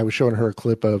after that, I was showing her a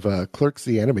clip of Clerks,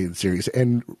 the animated series,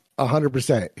 and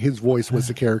 100%, his voice was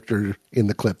the character in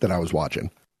the clip that I was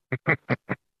watching.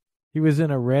 He was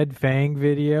in a Red Fang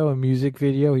video, a music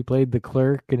video. He played the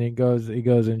clerk, and he goes,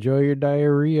 "Enjoy your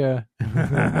diarrhea."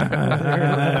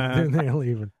 And they're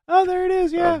leaving. Oh, there it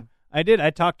is. Yeah, I did. I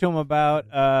talked to him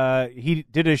about. He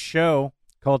did a show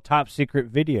called Top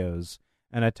Secret Videos,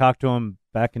 and I talked to him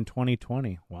back in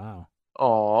 2020. Wow.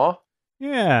 Aw.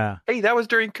 Yeah. Hey, that was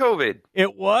during COVID.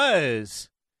 It was.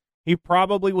 He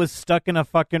probably was stuck in a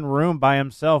fucking room by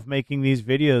himself making these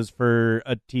videos for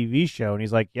a TV show, and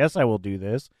he's like, "Yes, I will do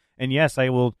this, and yes, I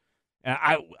will."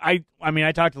 I mean,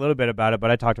 I talked a little bit about it, but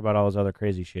I talked about all his other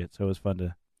crazy shit, so it was fun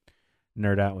to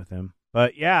nerd out with him.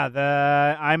 But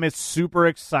yeah, I'm super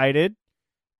excited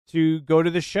to go to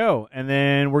the show, and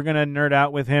then we're gonna nerd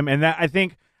out with him. And that I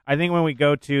think when we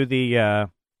go to the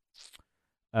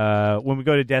when we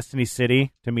go to Destiny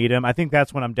City to meet him, I think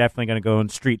that's when I'm definitely going to go in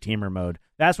street teamer mode.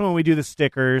 That's when we do the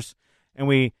stickers and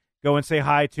we go and say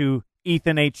hi to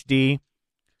Ethan HD.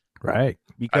 Right.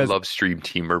 Because I love stream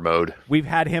teamer mode. We've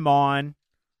had him on.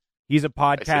 He's a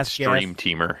podcast guest. Stream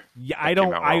teamer. Yeah,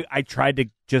 I tried to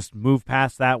just move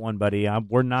past that one, buddy.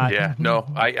 We're not. Yeah, no,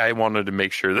 I wanted to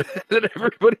make sure that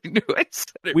everybody knew I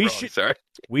said it wrong. Sorry.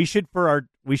 We should for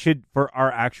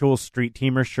our actual street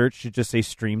teamer shirts should just say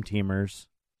stream teamers.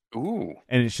 Ooh.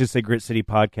 And it should say Grit City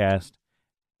Podcast.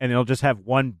 and it'll just have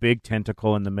one big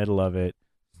tentacle in the middle of it,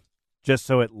 just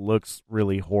so it looks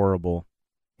really horrible.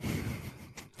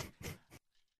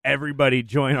 Everybody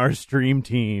join our stream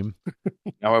team.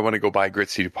 Now I want to go buy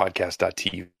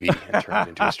gritcitypodcast.tv and turn it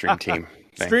into a stream team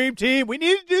thing. Stream team. We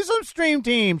need to do some stream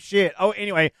team shit. Oh,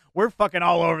 anyway, we're fucking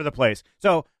all over the place.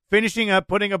 So finishing up,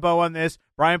 putting a bow on this,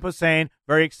 Brian Posehn,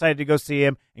 very excited to go see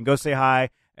him and go say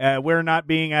hi. We're not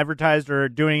being advertised or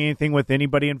doing anything with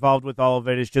anybody involved with all of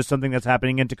it. It's just something that's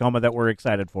happening in Tacoma that we're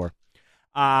excited for.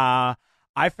 I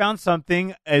found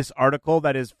something, this article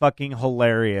that is fucking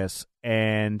hilarious,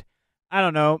 and I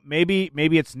don't know, maybe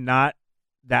it's not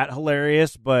that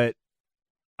hilarious, but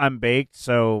I'm baked,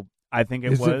 so I think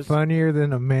it was. Is it funnier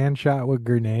than a man shot with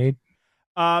grenade?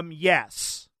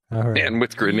 Yes. All right. Man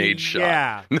with grenade shot.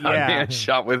 Yeah. Not man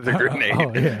shot with a grenade.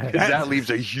 Oh, yeah. 'Cause that leaves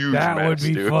a huge that mess, would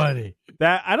be dude. funny.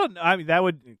 That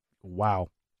would, wow.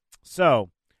 So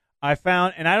I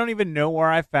found, and I don't even know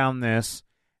where I found this.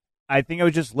 I think I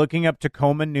was just looking up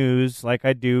Tacoma news like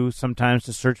I do sometimes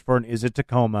to search for an Is It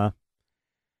Tacoma.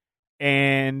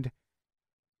 And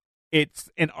it's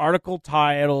an article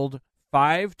titled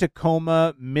 5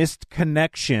 Tacoma Missed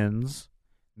Connections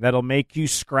That'll Make You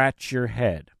Scratch Your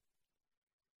Head.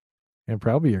 And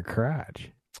probably your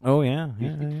crotch. Oh, yeah.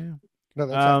 No,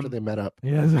 that's after they met up.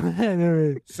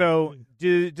 Yes. So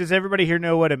does everybody here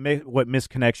know what Missed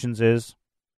Connections is?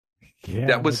 Yeah,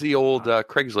 That was the old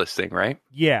Craigslist thing, right?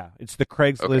 Yeah, it's the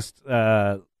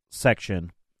Craigslist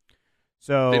section.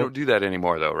 So They don't do that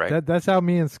anymore, though, right? that's how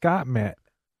me and Scott met.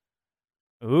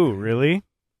 Ooh, really?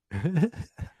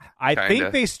 I think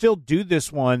Kinda. they still do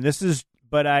this one.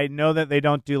 But I know that they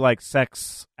don't do like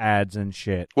sex ads and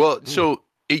shit. Well, so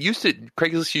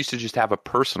Craigslist used to just have a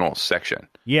personal section,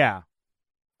 Yeah.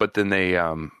 but then they,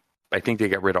 I think they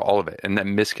got rid of all of it, and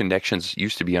then misconnections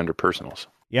used to be under personals.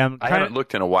 Yeah, I haven't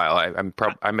looked in a while.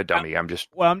 I'm a dummy. I'm just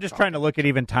trying to look at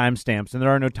even timestamps, and there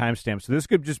are no timestamps. So this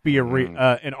could just be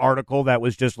an article that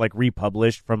was just like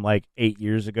republished from like 8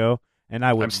 years ago, and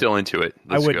I'm still into it.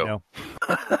 I wouldn't know.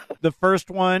 The first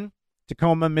one,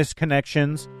 Tacoma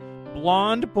Misconnections,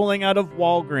 blonde pulling out of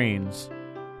Walgreens,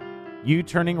 you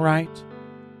turning right,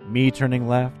 me turning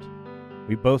left.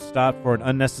 We both stopped for an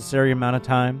unnecessary amount of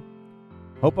time.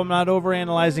 Hope I'm not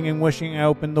overanalyzing and wishing I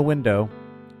opened the window.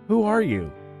 Who are you?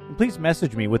 And please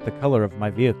message me with the color of my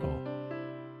vehicle.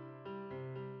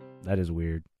 That is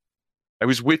weird. I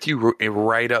was with you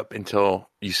right up until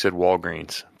you said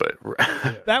Walgreens, but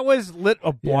That was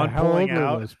a blonde how pulling old are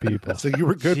out. those people? So you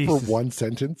were good Jesus. for one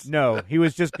sentence? No, he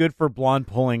was just good for blonde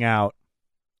pulling out.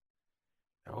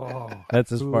 Oh,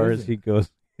 That's as who far is as it? he goes.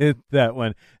 That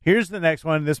one. Here's the next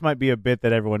one. This might be a bit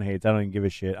that everyone hates. I don't even give a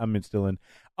shit. I'm still in.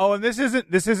 Oh, and this isn't.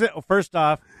 First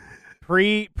off,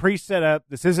 pre set up.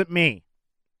 This isn't me.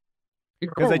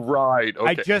 Because right. Okay.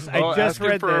 I just asking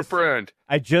read for this. a friend.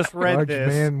 I just read large this.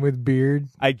 man with beard.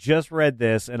 I just read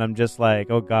this, and I'm just like,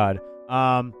 oh god.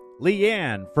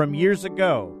 Leanne from years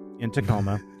ago in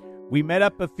Tacoma. We met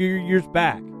up a few years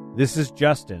back. This is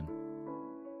Justin,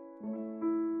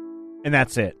 and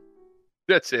that's it.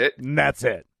 That's it. And that's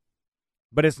it.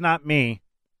 But it's not me.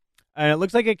 And it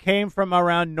looks like it came from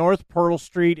around North Pearl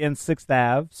Street and 6th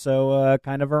Ave, so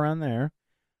kind of around there.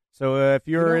 So if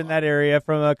you're in that area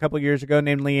from a couple years ago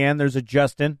named Leanne, there's a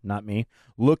Justin, not me,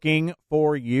 looking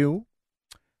for you.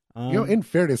 In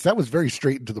fairness, that was very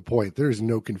straight and to the point. There is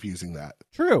no confusing that.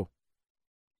 True.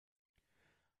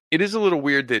 It is a little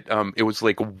weird that it was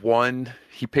like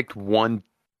he picked one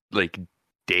like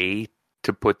day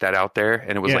to put that out there,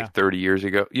 and it was like 30 years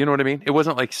ago. You know what I mean? It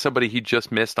wasn't like somebody he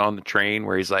just missed on the train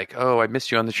where he's like, oh, I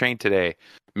missed you on the train today.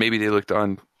 Maybe they looked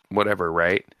on whatever,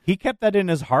 right? He kept that in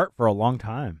his heart for a long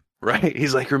time. Right.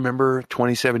 He's like, remember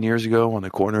 27 years ago on the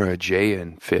corner of J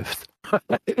and 5th?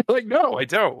 Like, no, I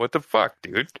don't. What the fuck,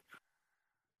 dude?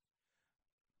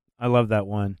 I love that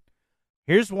one.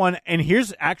 Here's one, and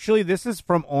this is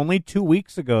from only 2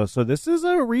 weeks ago, so this is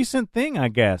a recent thing, I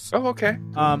guess. Oh, okay.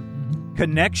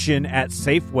 Connection at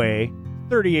Safeway,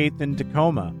 38th in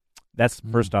Tacoma. That's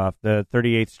first off, the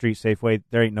 38th Street Safeway.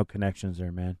 There ain't no connections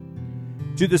there, man.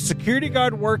 To the security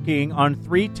guard working on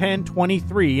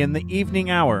 31023 in the evening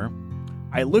hour,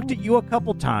 I looked at you a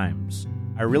couple times.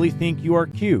 I really think you are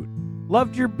cute.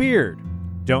 Loved your beard.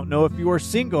 Don't know if you are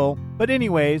single, but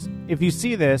anyways, if you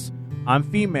see this, I'm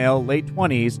female, late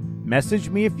 20s. Message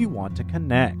me if you want to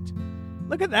connect.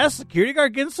 Look at that security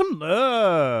guard getting some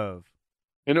love.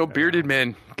 You know, bearded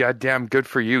men, goddamn good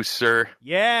for you, sir.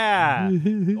 Yeah.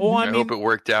 Oh, I hope it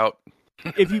worked out.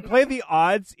 if you play the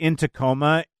odds in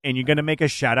Tacoma and you're going to make a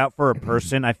shout out for a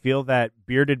person, I feel that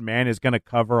Bearded Man is going to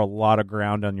cover a lot of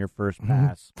ground on your first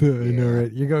pass. I know,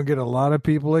 right? You're going to get a lot of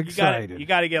people excited. You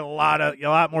got to get a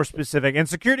lot more specific. And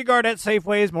security guard at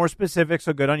Safeway is more specific,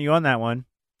 so good on you on that one.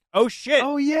 Oh, shit.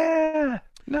 Oh, yeah.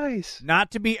 Nice.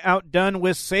 Not to be outdone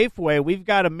with Safeway, we've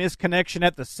got a misconnection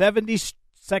at the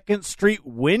 72nd Street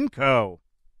Winco.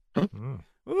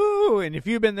 Ooh, and if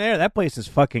you've been there, that place is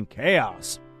fucking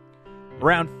chaos.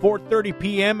 Around 4:30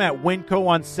 p.m. at Winco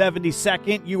on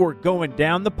 72nd, you are going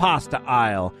down the pasta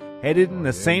aisle, headed in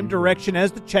the same direction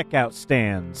as the checkout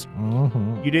stands.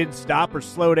 Mm-hmm. You didn't stop or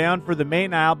slow down for the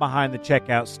main aisle behind the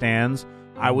checkout stands.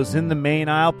 I was in the main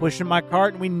aisle pushing my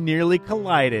cart, and we nearly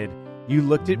collided. You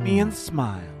looked at me and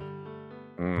smiled.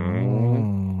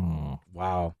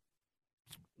 Wow.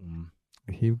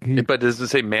 But does it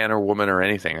say man or woman or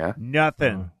anything, huh?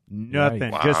 Nothing.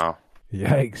 Wow. Just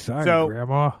yikes. Sorry, so,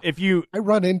 Grandma. I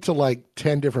run into like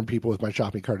 10 different people with my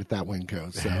shopping cart at that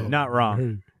Winco. So not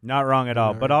wrong. Not wrong at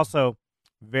all. But also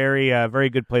very, very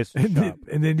good place to shop.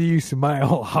 And then do you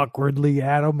smile awkwardly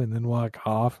at them and then walk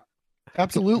off?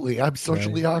 Absolutely. I'm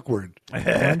socially awkward. One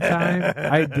time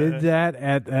I did that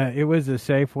at it was a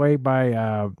Safeway by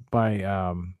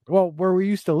where we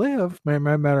used to live,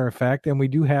 matter of fact, and we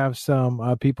do have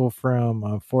some people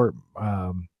from Fort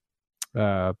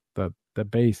the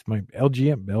base, my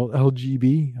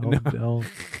LGB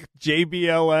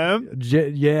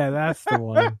JBLM. Yeah, that's the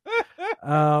one.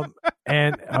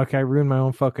 And okay, I ruined my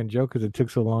own fucking joke because it took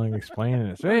so long explaining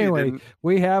it. So anyway,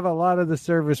 we have a lot of the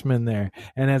servicemen there,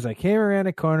 and as I came around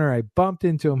a corner, I bumped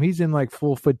into him. He's in like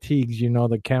full fatigues,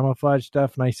 the camouflage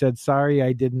stuff, and I said, "Sorry,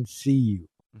 I didn't see you."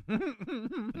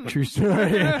 True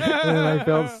story. And I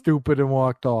felt stupid and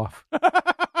walked off.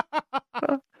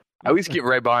 I always get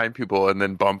right behind people and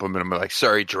then bump them, and I'm like,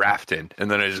 "Sorry, drafting," and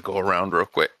then I just go around real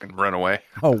quick and run away.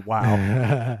 Oh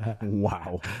wow!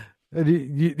 Wow.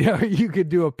 You could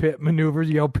do a pit maneuver,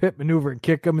 pit maneuver and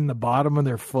kick them in the bottom of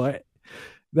their foot.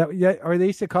 Or they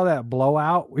used to call that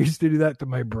blowout. We used to do that to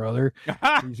my brother. He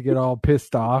used to get all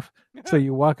pissed off. So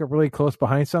you walk up really close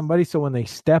behind somebody. So when they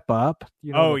step up,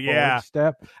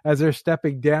 step as they're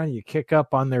stepping down, you kick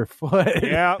up on their foot.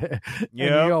 Yeah, and you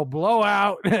go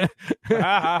blowout.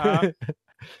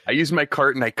 I use my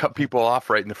cart and I cut people off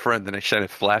right in the front, then I shine a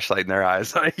flashlight in their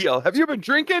eyes. I yell, "Have you been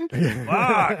drinking?"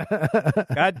 Fuck.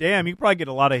 God damn, you probably get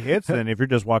a lot of hits then if you're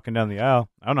just walking down the aisle.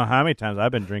 I don't know how many times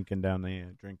I've been drinking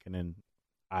in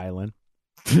Island.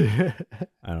 I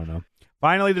don't know.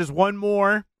 Finally, there's one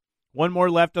more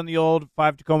left on the old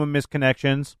 5 Tacoma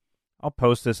misconnections. I'll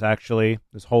post this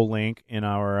whole link in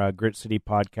our Grit City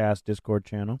Podcast Discord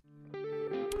channel.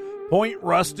 Point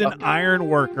Rustin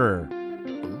Ironworker.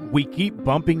 We keep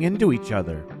bumping into each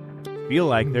other. Feel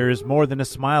like there is more than a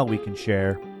smile we can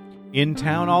share. In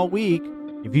town all week.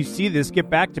 If you see this, get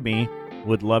back to me.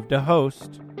 Would love to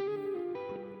host.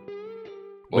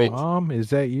 Wait, Mom,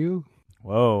 is that you?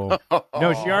 Whoa.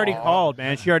 No, she already called,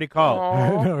 man. She already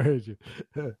called.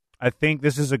 I think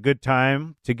this is a good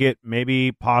time to get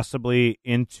possibly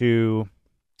into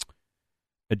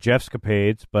a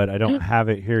Jeffscapades, but I don't have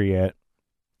it here yet.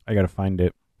 I got to find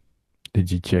it. Did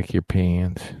you check your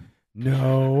pants?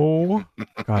 No.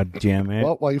 God damn it.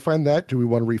 Well, while you find that, do we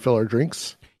want to refill our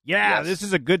drinks? Yeah, Yes. This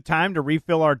is a good time to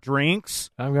refill our drinks.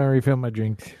 I'm going to refill my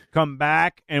drinks. Come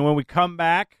back, and when we come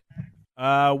back,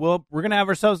 we're going to have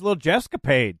ourselves a little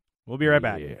Jeffscapade. We'll be right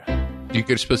back. Yeah.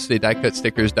 You're supposed to say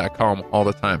diecutstickers.com all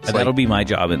the time. That'll be my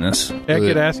job in this. I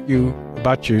could ask you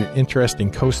about your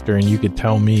interesting coaster, and you could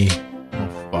tell me.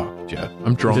 Oh, fuck, Jeff.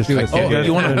 I'm drunk. You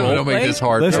want to don't make this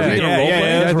hard Let's for do me. the role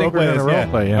play. I think we're going to role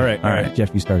play. Yeah. All right,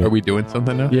 Jeff, you started. Are we doing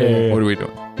something now? Yeah. What are we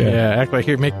doing? Yeah, act like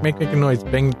here. Make a noise.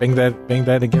 Bang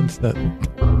that against the.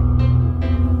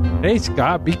 Hey,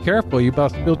 Scott, be careful. You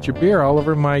about spilled your beer all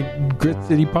over my Grit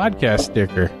City podcast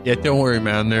sticker. Yeah, don't worry,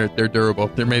 man. They're durable.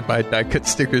 They're made by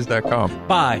diecutstickers.com.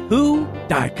 By who?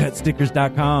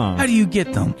 diecutstickers.com. How do you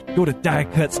get them? Go to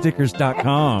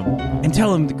diecutstickers.com And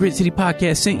tell them the Grit City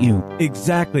Podcast sent you.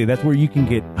 Exactly. That's where you can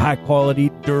get high-quality,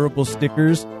 durable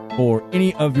stickers for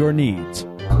any of your needs.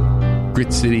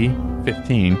 Grit City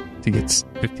 15 to get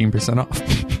 15% off.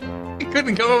 I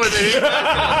couldn't come up with it.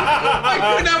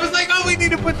 I was like, oh, we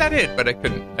need to put that in. But I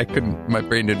couldn't. My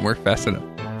brain didn't work fast enough.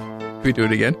 Can we do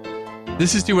it again?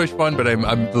 This is too much fun, but I'm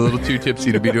a little too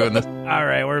tipsy to be doing this. All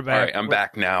right, we're back. All right, I'm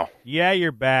back now. Yeah,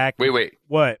 you're back. Wait.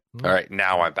 What? All right,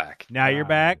 now I'm back. Now you're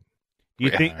back? Do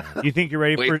you think you're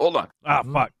ready for... Hold on. Ah,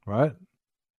 fuck. What?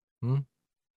 All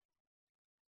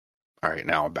right,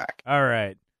 now I'm back. All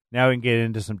right. Now we can get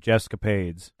into some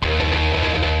Jeffscapades.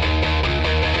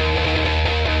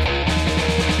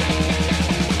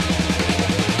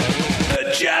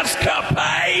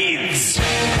 escapades.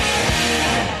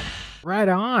 Right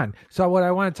on. So what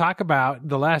I want to talk about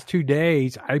the last 2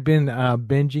 days, I've been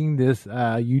binging this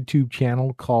YouTube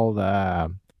channel called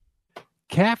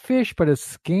Catfish, but a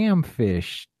Scam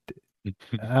Fish.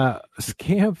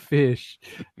 Scam Fish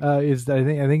is I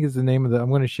think is the name of the. I'm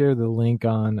going to share the link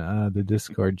on the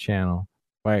Discord channel.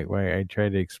 Wait, I try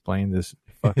to explain this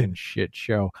fucking shit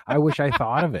show. I wish I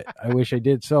thought of it. I wish I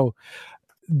did. So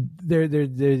there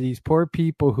these poor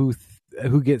people who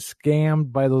get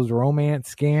scammed by those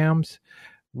romance scams,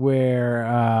 where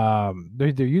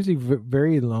they're usually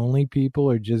very lonely people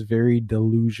or just very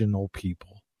delusional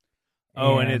people.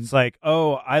 Oh, and it's like,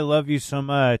 oh, I love you so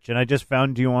much, and I just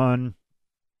found you on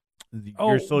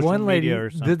your social media or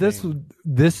something.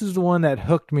 This is the one that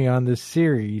hooked me on this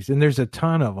series, and there's a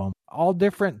ton of them. All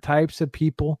different types of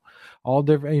people, all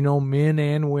different, men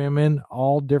and women,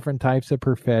 all different types of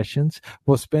professions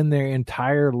will spend their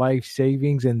entire life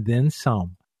savings and then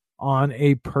some on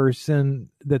a person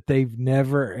that they've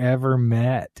never, ever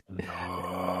met.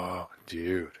 Oh,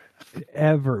 dude.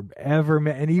 Ever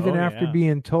met. And even after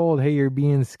being told, hey, you're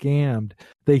being scammed,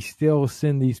 they still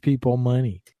send these people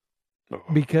money.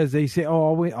 Because they say,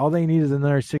 all they need is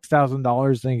another $6,000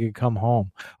 and they can come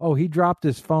home. Oh, he dropped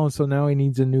his phone, so now he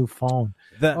needs a new phone.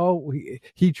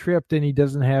 He tripped and he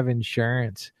doesn't have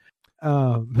insurance.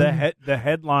 The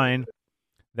headline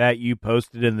that you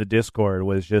posted in the Discord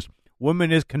was just, woman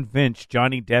is convinced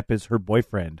Johnny Depp is her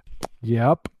boyfriend.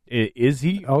 Yep. Is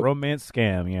he? Romance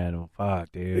scam. Yeah, no,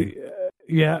 fuck, dude.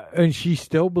 Yeah, and she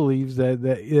still believes that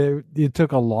it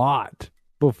took a lot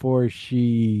before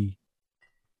she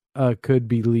could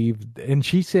believe, and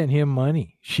she sent him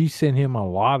money. She sent him a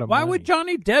lot of money. Why would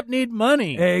Johnny Depp need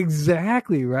money?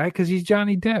 Exactly, right? Because he's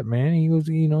Johnny Depp, man. He was,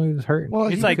 he was hurting. Well,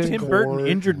 it's like Tim Burton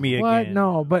injured me again.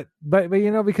 No, but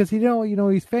because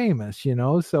he's famous,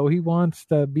 so he wants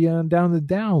to be on down the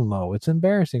down low. It's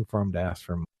embarrassing for him to ask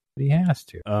for money, but he has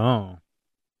to. Oh,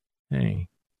 hey.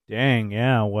 Dang,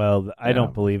 yeah, well, I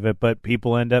don't believe it, but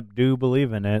people end up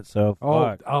believing it, so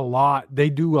fuck. A lot. They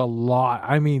do a lot.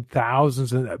 I mean,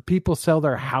 thousands of people sell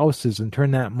their houses and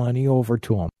turn that money over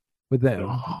to them with that.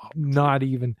 Not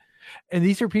even. And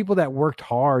these are people that worked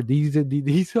hard. These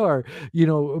are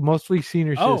mostly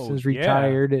senior citizens,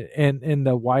 retired, and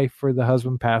the wife or the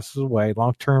husband passes away,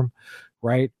 long-term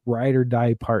ride or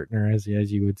die partner, as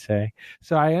you would say.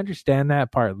 So I understand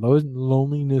that part.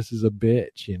 Loneliness is a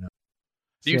bitch,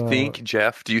 Do you think,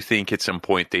 Jeff? Do you think at some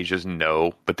point they just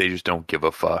know, but they just don't give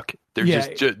a fuck? They're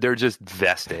just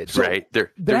vested, right?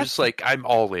 They're just like, I'm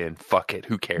all in. Fuck it.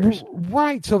 Who cares?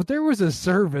 Right. So if there was a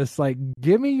service like,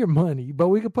 give me your money, but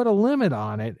we could put a limit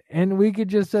on it, and we could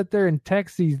just sit there and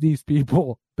text these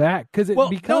people back, because it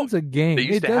becomes a game. They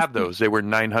used to have those. They were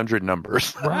 900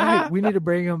 numbers. Right. We need to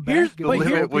bring them back. The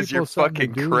limit was your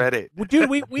fucking credit. Well, dude,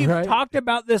 we've talked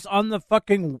about this on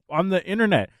the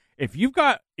internet. If you've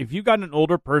got an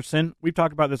older person, we've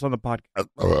talked about this on the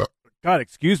podcast. God,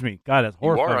 excuse me. God, that's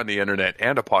horrible. You are on the internet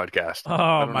and a podcast.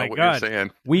 Oh my God. You're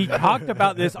saying. We talked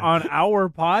about this on our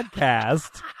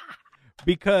podcast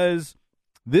because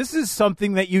this is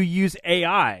something that you use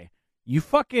AI. You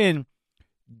fucking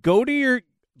go to your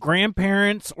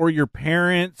grandparents or your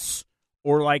parents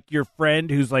or like your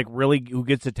friend who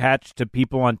gets attached to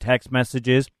people on text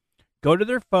messages. Go to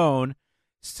their phone,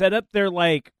 set up their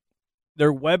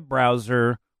web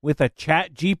browser with a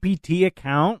Chat GPT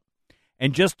account,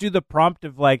 and just do the prompt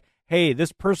of hey,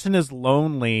 this person is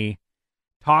lonely,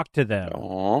 talk to them.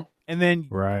 Aww. And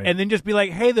then just be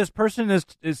like, hey, this person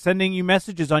is sending you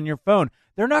messages on your phone.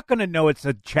 They're not going to know it's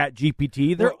a Chat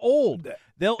GPT. They're old.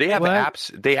 They have apps.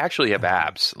 They actually have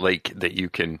apps that you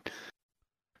can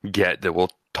get that will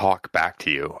talk back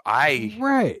to you.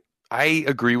 I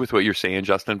agree with what you're saying,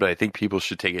 Justin, but I think people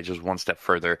should take it just one step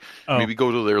further. Maybe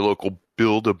go to their local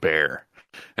Build-A-Bear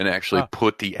and actually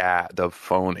put the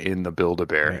phone in the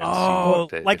Build-A-Bear.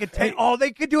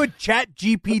 They could do a Chat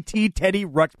GPT Teddy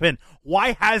Ruxpin.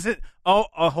 Why hasn't?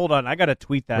 Hold on, I got to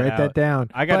tweet that. Write that down.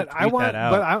 I got to tweet that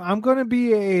out. But I'm going to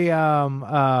be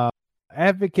a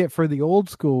advocate for the old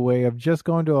school way of just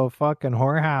going to a fucking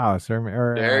whorehouse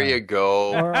or there you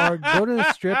go, or go to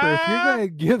the stripper. If you're gonna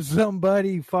give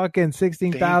somebody fucking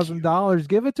 $16,000,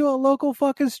 give it to a local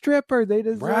fucking stripper. They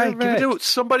deserve it. Give it to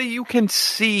somebody you can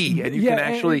see and you can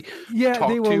actually talk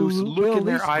they will, to. Look in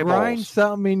their eyeballs. Grind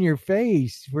something in your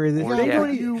face where these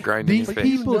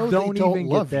people don't even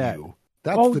get that.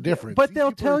 That's the difference. But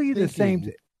they'll tell you the same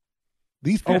thing.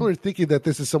 These people are thinking that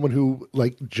this is someone who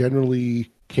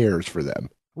generally cares for them.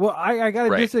 Well, I got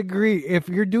to disagree. If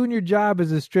you're doing your job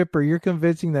as a stripper, you're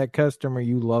convincing that customer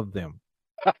you love them.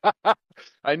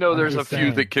 I know there's a just few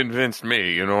saying. that convinced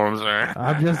me. You know what I'm saying?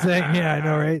 I'm just saying. Yeah, I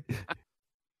know, right?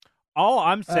 All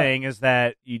I'm saying is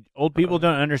that old people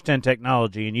don't understand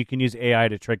technology, and you can use AI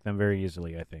to trick them very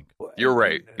easily, I think. You're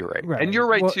right. And you're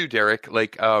right, too, Derek.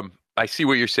 Like, I see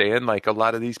what you're saying. Like, a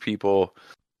lot of these people,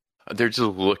 they're just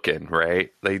looking,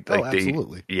 right?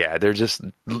 Absolutely.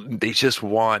 They just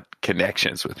want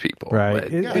connections with people. Right.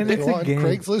 But, And it's a game.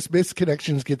 Craigslist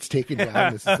misconnections gets taken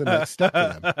down. This is the next step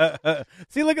for them.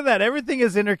 See, look at that. Everything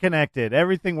is interconnected.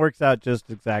 Everything works out just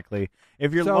exactly.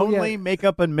 If you're lonely, make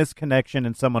up a misconnection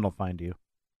and someone will find you.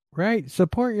 Right.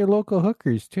 Support your local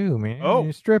hookers, too, man. Oh.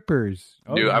 Your strippers.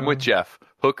 Dude, I'm with Jeff.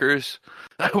 Hookers.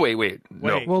 Wait.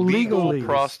 No. Well, legal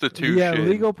prostitution. Yeah,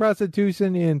 legal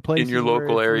prostitution in places in your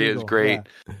local area is great.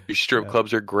 Yeah. Your strip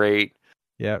clubs are great.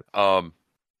 Yeah.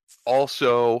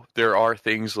 Also, there are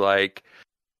things like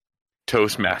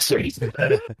Toastmasters.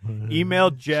 Email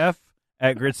Jeff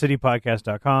at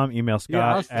gritcitypodcast.com. Email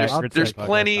Scott at gritcitypodcast.com. There's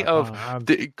plenty of...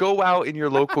 go out in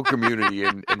your local community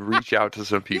and reach out to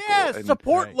some people. Yes, and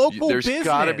support local there's business.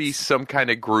 There's got to be some kind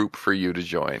of group for you to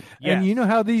join. Yes. And you know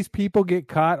how these people get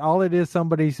caught? All it is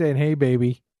somebody saying, hey,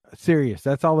 baby, serious.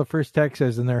 That's all the first text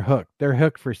says, and they're hooked. They're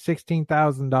hooked for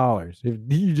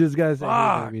 $16,000. You just got to say,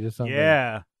 hey, baby, to somebody.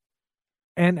 Yeah.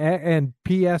 And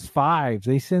PS5s.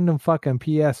 They send them fucking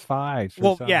PS5s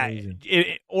for some reason.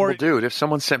 Dude, if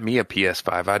someone sent me a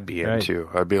PS5, I'd be in too.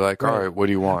 I'd be like, all right, what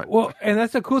do you want? Well, and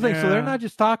that's the cool thing. So they're not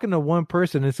just talking to one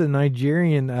person. It's a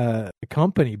Nigerian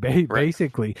company,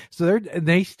 basically. So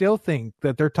they still think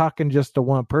that they're talking just to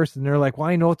one person. They're like, well,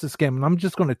 I know it's a scam, and I'm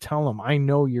just going to tell them, I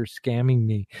know you're scamming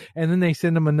me. And then they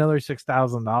send them another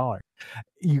 $6,000.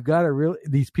 You got to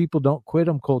these people don't quit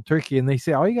them cold turkey. And they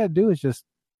say, all you got to do is just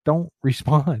don't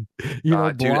respond. Dude,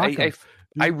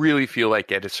 I really feel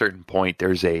like at a certain point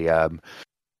there's a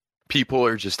people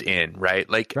are just in, right?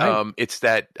 Like it's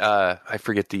that I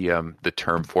forget the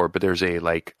term for it, but there's a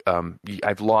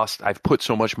I've put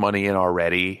so much money in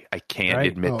already, I can't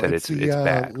admit that it's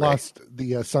bad.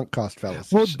 The sunk cost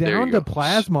fallacy. Well, down to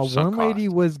plasma. One lady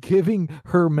was giving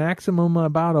her maximum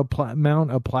amount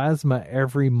of plasma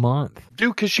every month.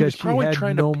 Dude, because she was probably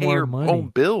trying to pay her own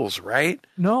bills, right?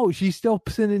 No, she's still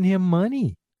sending him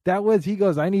money. He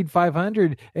goes, I need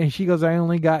 500, and she goes, I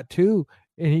only got 2.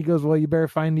 And he goes, well, you better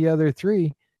find the other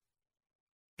 3.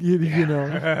 You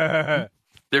know.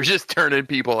 They're just turning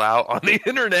people out on the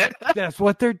internet. That's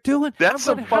what they're doing. That's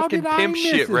some fucking pimp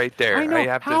shit right there. I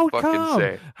have to fucking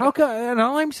say. How come? And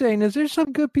all I'm saying is there's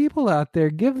some good people out there.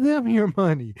 Give them your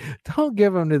money. Don't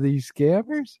give them to these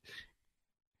scammers.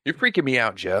 You're freaking me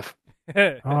out, Jeff.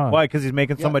 Why? Because he's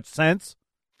making so much sense?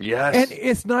 Yes. And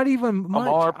it's not even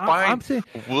much. Fine. I'm saying,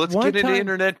 let's get into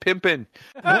internet pimping.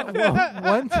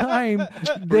 One time,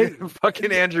 they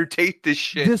fucking Andrew Tate this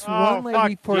shit. This one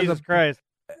lady for Jesus Christ.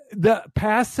 The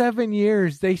past 7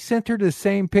 years, they sent her the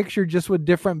same picture just with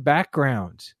different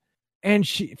backgrounds, and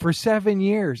she for 7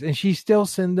 years, and she still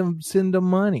send them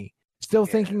money, still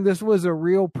thinking this was a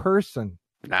real person.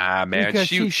 Nah, man,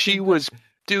 she was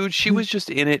just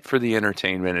in it for the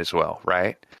entertainment as well,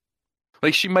 right?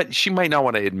 Like she might not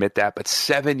want to admit that, but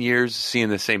 7 years seeing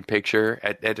the same picture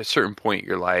at a certain point,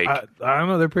 you're like, I don't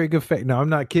know, they're pretty good fake. No, I'm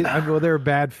not kidding. They were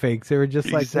bad fakes. They were just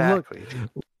exactly. Like,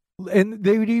 look. And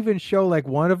they would even show like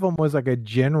one of them was like a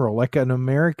general, like an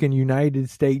American United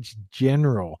States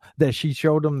general that she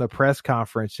showed them the press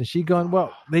conference, and she going,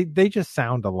 well, they just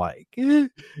sound alike. And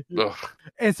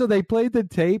so they played the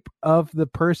tape of the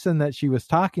person that she was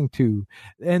talking to,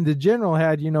 and the general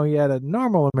had, he had a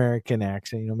normal American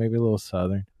accent, maybe a little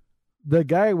Southern. The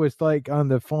guy was like on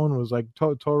the phone was like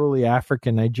totally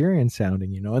African Nigerian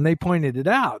sounding, and they pointed it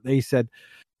out. They said,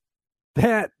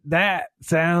 that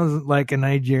sounds like a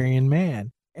Nigerian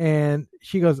man. And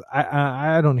she goes,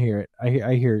 I don't hear it.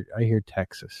 I hear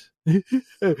Texas. On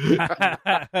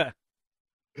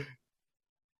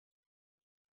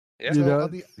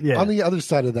the other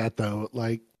side of that, though,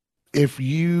 like if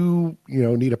you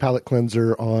need a palate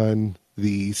cleanser on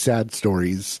the sad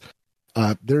stories,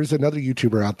 there's another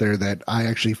YouTuber out there that I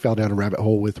actually fell down a rabbit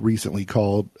hole with recently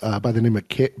called by the name of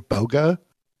Kit Boga.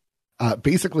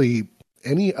 Basically,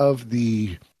 any of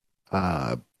the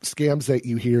scams that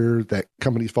you hear that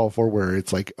companies fall for, where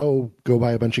it's like, oh, go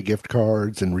buy a bunch of gift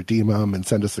cards and redeem them and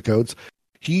send us the codes.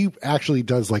 He actually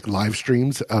does like live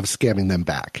streams of scamming them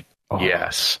back. Oh,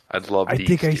 yes, I'd love. I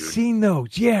think I've seen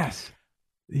those. Yes,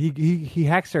 he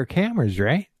hacks their cameras,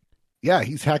 right? Yeah,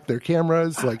 he's hacked their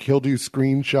cameras. Like he'll do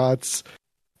screenshots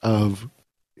of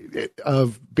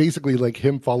basically like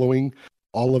him following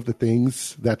all of the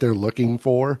things that they're looking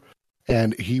for.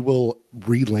 And he will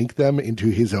relink them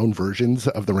into his own versions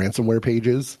of the ransomware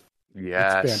pages.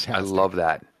 Yes, I love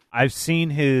that. I've seen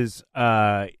his.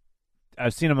 I've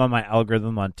seen him on my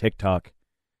algorithm on TikTok,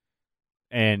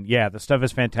 and yeah, the stuff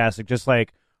is fantastic. Just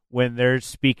like when they're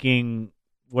speaking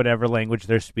whatever language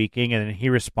they're speaking, and then he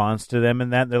responds to them,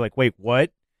 and they're like, "Wait,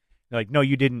 what?" They're like, "No,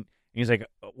 you didn't." And he's like,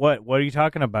 "What? What are you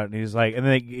talking about?" And he's like, and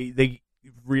then they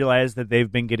realize that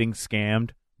they've been getting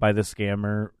scammed by the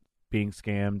scammer being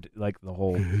scammed, like the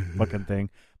whole fucking thing.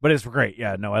 But it's great.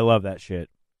 Yeah, no, I love that shit.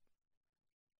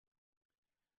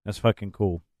 That's fucking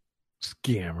cool.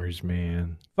 Scammers,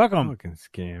 man. Fuck them. Fucking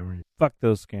scammers. Fuck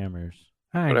those scammers.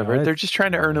 Whatever. They're just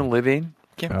trying to earn a living.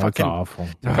 That's awful.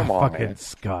 Come on, fucking man.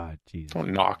 Scott. Jesus.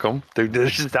 Don't knock them. They're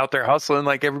just out there hustling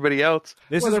like everybody else.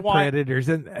 This Well, is they're why predators,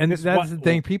 and that's the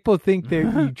thing. People think that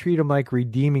you treat them like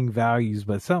redeeming values,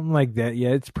 but something like that, yeah,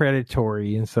 it's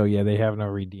predatory, and so yeah, they have no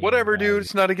redeeming. Whatever, value. dude.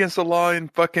 It's not against the law in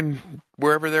fucking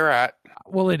wherever they're at.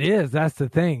 Well, it is. That's the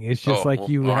thing. It's just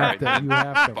you have to Fuck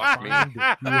me. find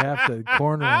it. You have to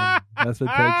corner them. That's what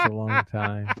takes a long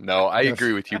time. No, I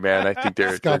agree with you, man. I think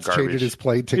they're Scott's changing garbage. his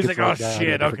plane tickets. he's like, right oh now shit,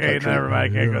 to a different okay, country. never mind, I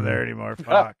can't go there anymore.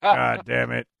 Fuck, god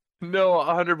damn it. No,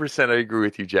 100%. I agree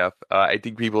with you, Jeff. I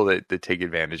think people that take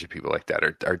advantage of people like that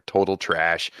are total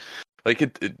trash.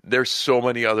 Like there's so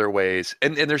many other ways,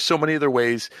 and there's so many other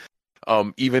ways.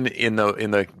 Even in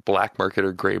the black market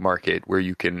or gray market where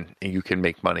you can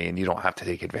make money and you don't have to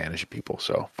take advantage of people.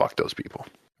 So fuck those people.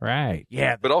 Right.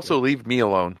 Yeah. But also leave me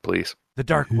alone, please. The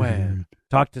dark web.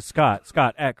 Talk to Scott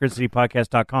at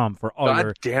GridCityPodcast.com for all your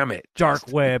God damn it. dark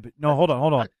web. No, hold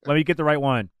on. Let me get the right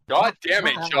one. God damn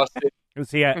it, Justin.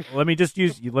 See, let me just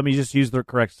use the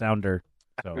correct sounder.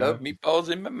 So. Love meatballs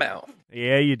in my mouth.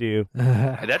 Yeah, you do.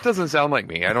 That doesn't sound like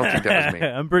me. I don't think that was me.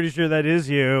 I'm pretty sure that is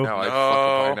you. No, I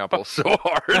fucked the pineapple so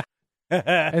hard.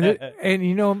 and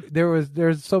you know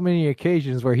there's so many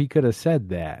occasions where he could have said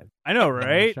that. I know,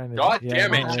 right? God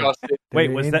damn it, Justin.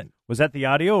 Wait, was that the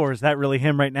audio or is that really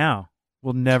him right now?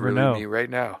 We'll never It's really know. me right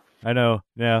now. I know.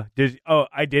 Yeah.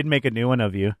 I did make a new one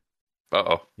of you.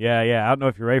 Uh-oh. Yeah. I don't know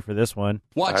if you're ready for this one.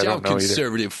 Watch out,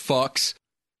 conservative fucks.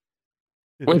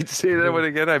 Wait, say that one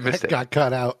again. I missed That it. got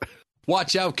cut out.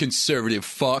 Watch out, conservative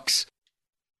fucks.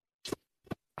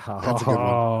 That's a good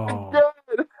one.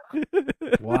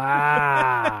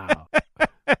 Wow.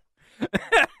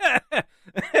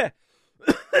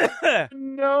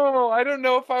 No, I don't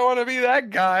know if I want to be that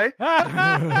guy.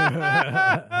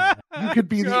 You could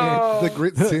be the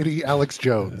Grit City Alex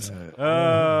Jones.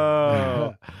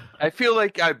 Oh. I feel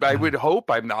like I would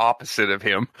hope I'm the opposite of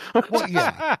him. Well,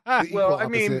 yeah. The equal Well, I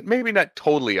mean, opposite. maybe not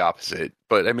totally opposite,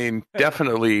 but I mean,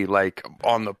 definitely like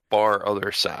on the far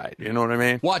other side. You know what I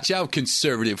mean? Watch out,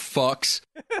 conservative fucks.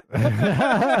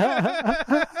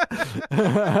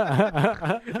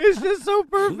 It's just so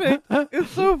perfect. It's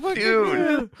so fucking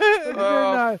Dude.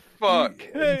 Oh, fuck.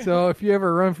 So if you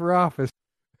ever run for office,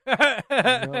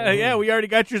 Yeah, we already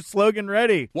got your slogan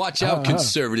ready. Watch out,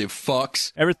 conservative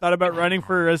fucks. Ever thought about running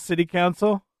for a city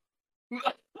council?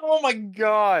 Oh my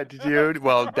God, dude.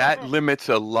 Well, that limits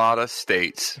a lot of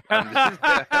states. Gotta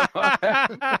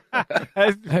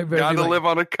live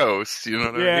on a coast, you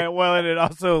know what I Yeah, mean? well, and it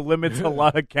also limits a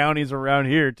lot of counties around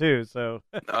here too. So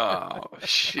Oh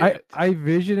shit. I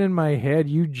vision in my head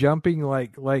you jumping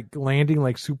like landing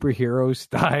like superhero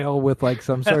style with like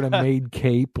some sort of made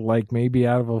cape, like maybe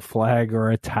out of a flag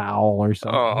or a towel or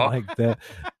something like that,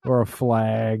 or a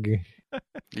flag.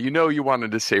 You know you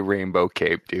wanted to say rainbow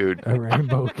cape, dude. A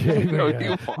rainbow cape. You know Yeah.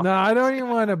 you want- No, I don't even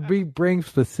want to bring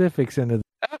specifics into the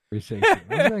conversation.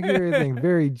 I'm going to keep everything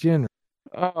very general.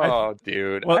 Oh,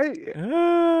 dude. Well,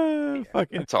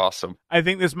 fucking. That's awesome. I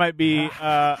think this might be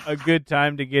a good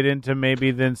time to get into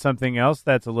maybe then something else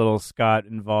that's a little Scott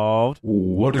involved.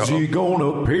 What is he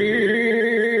gonna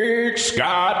pick?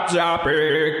 Scott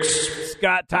Topics.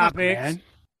 Scott topics.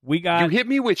 We got. You hit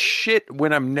me with shit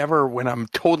when I'm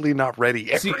totally not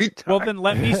ready every time. Well, then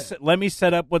let me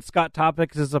set up what Scott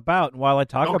Topics is about. And while I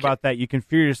talk about that, you can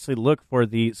furiously look for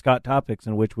the Scott Topics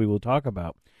in which we will talk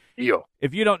about. Yo.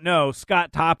 If you don't know,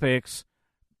 Scott Topics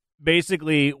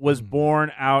basically was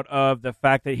born out of the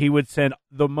fact that he would send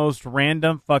the most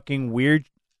random fucking weird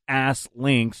ass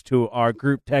links to our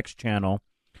group text channel.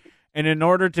 And in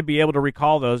order to be able to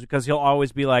recall those, because he'll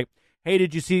always be like, hey,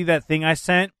 did you see that thing I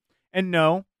sent? And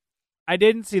no, I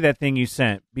didn't see that thing you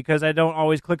sent because I don't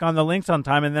always click on the links on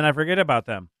time and then I forget about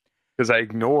them. Because I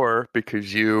ignore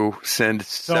because you send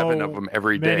 7 of them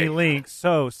every day. Many links,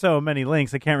 so many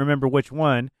links. I can't remember which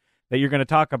one that you're going to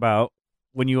talk about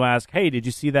when you ask, hey, did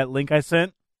you see that link I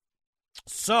sent?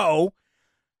 So,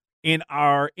 in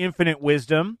our infinite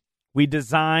wisdom, we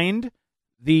designed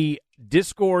the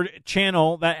Discord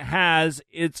channel that has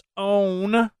its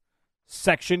own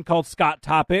section called Scott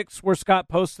Topics where Scott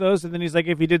posts those, and then he's like,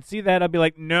 if you did see that, I'd be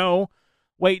like, no,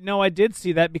 wait, no, I did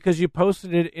see that because you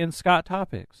posted it in Scott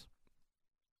Topics.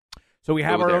 So we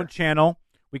have our own channel.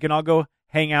 We can all go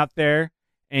hang out there,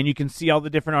 and you can see all the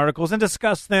different articles and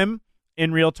discuss them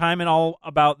in real time and all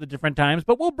about the different times.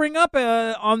 But we'll bring up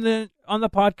on the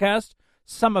podcast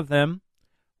some of them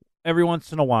every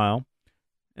once in a while,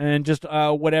 and just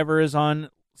whatever is on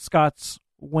Scott's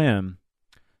whim.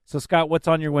 So, Scott, what's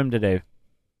on your whim today?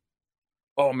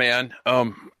 Oh man,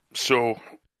 so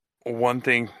one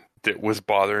thing that was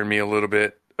bothering me a little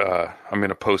bit, I'm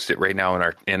gonna post it right now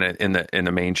in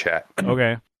the main chat.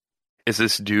 Okay, is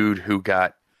this dude who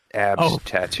got abs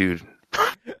tattooed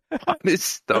on his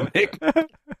stomach?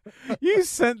 You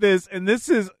sent this, and this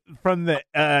is from the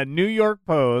New York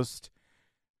Post,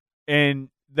 and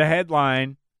the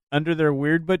headline under their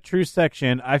weird but true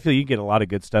section. I feel you get a lot of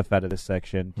good stuff out of this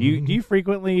section. Do you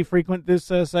frequently frequent this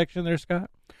section there, Scott?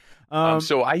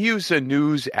 So I use a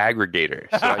news aggregator.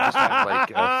 So I just have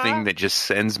like a thing that just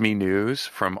sends me news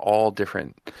from all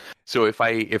different. So a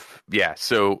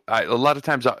lot of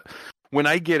times when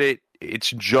I get it,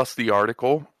 it's just the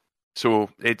article. So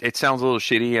it sounds a little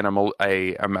shitty, and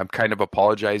I'm kind of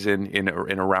apologizing in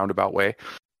a roundabout way.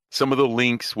 Some of the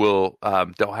links will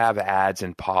they'll have ads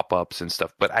and pop-ups and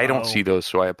stuff, but I don't see those,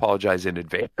 so I apologize in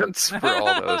advance for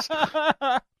all those.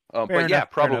 But yeah,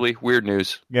 probably weird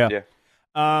news. Yeah.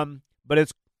 But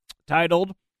it's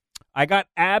titled, "I got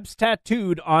abs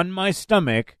tattooed on my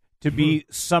stomach to be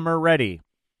summer ready."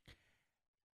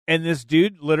 And this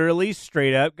dude literally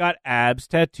straight up got abs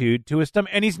tattooed to his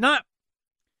stomach. And he's not,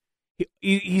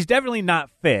 he's definitely not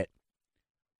fit.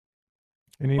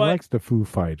 And he likes the Foo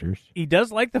Fighters. He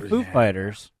does like the Foo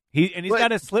Fighters. He's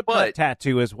got a Slipknot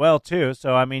tattoo as well, too.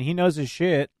 So, I mean, he knows his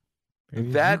shit.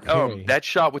 That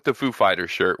shot with the Foo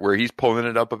Fighters shirt where he's pulling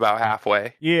it up about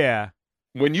halfway. Yeah.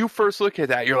 When you first look at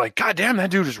that, you're like, God damn, that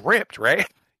dude is ripped, right?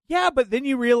 Yeah, but then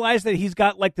you realize that he's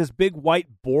got like this big white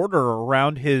border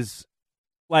around his,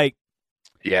 like,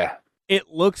 yeah. It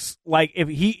looks like if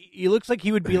he looks like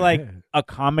he would be like a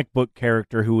comic book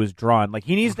character who was drawn. Like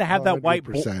he needs to have that white.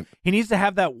 He needs to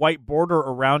have that white border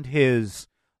around his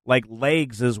like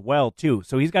legs as well too.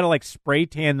 So he's got to like spray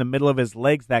tan the middle of his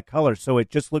legs that color, so it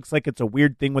just looks like it's a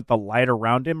weird thing with the light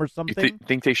around him or something. You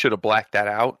think they should have blacked that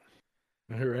out?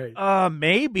 Right.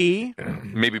 Maybe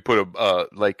put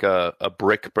a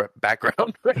brick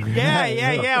background.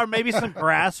 yeah, or maybe some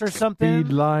grass or something.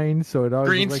 Speed line, so it always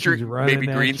green looks screen, like he's running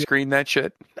maybe green screen that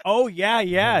shit. Oh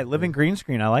yeah, living green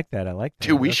screen. I like that.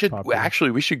 Dude, we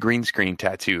should green screen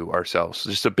tattoo ourselves.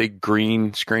 Just a big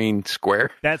green screen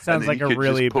square. That sounds like a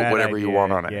really just put bad whatever idea. you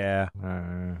want on it. Yeah.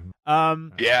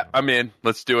 Yeah, I'm in.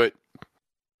 Let's do it.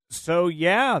 So,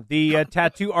 yeah, the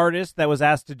tattoo artist that was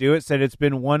asked to do it said it's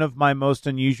been one of my most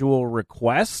unusual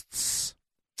requests.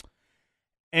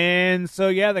 And so,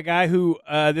 yeah, the guy who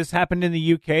this happened in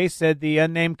the UK said the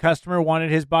unnamed customer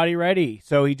wanted his body ready.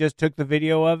 So he just took the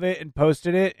video of it and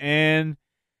posted it. And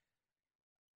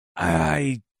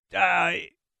I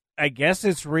guess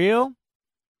it's real.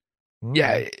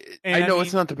 Yeah, I know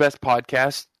it's not the best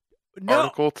podcast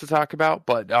article to talk about,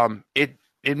 but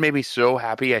it made me so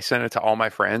happy. I sent it to all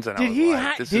my friends, and I was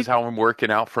like, "This is how I'm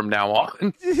working out from now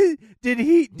on." Did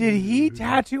he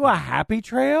tattoo a happy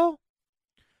trail?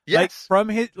 Yes, like from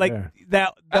his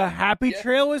the happy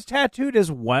trail was tattooed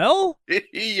as well.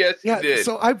 Yes, he did.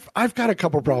 So I've got a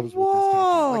couple problems with this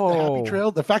tattoo. Like the happy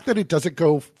trail, the fact that it doesn't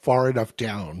go far enough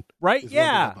down, right?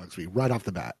 Yeah, bugs me right off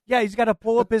the bat. Yeah, he's got to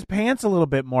pull up his pants a little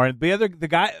bit more. The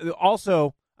guy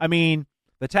also, I mean.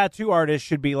 The tattoo artist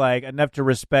should be like enough to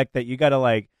respect that you got to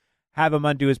like have him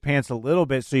undo his pants a little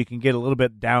bit so you can get a little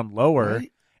bit down lower.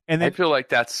 Right. And then, I feel like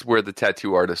that's where the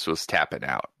tattoo artist was tapping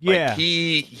out. Yeah, like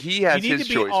he has his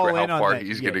choice for how far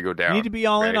he's going to go down. You need to be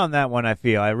all in on that one. I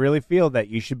really feel that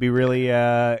you should be really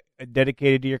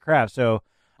dedicated to your craft. So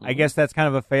I guess that's kind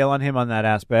of a fail on him on that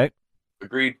aspect.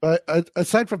 Agreed. But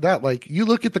aside from that, like you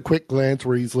look at the quick glance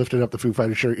where he's lifting up the Foo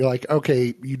Fighters shirt, you're like,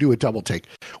 okay, you do a double take.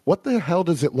 What the hell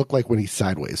does it look like when he's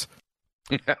sideways?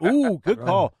 Ooh, good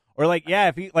call. Or like, yeah,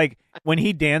 if he like when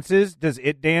he dances, does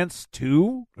it dance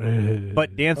too?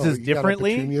 But dances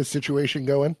differently. Got a Petunia situation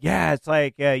going. Yeah, it's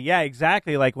like yeah,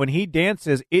 exactly. Like when he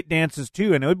dances, it dances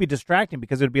too, and it would be distracting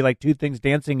because it would be like two things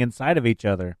dancing inside of each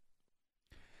other.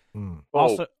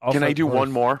 Also, can I do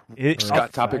one more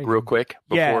Scott topic real quick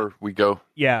before we go?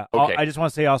 Yeah. Okay. I just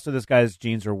want to say also this guy's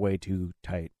jeans are way too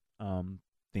tight. The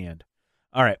end.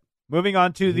 All right. Moving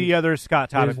on to the other Scott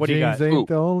topic. What do you got? Ain't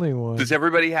the only one. Does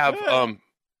everybody have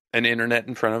an internet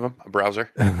in front of them, a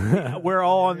browser. We're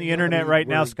all on the internet right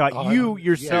now, Scott. You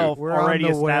yourself already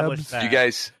established that. You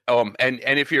guys, and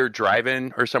if you're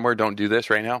driving or somewhere, don't do this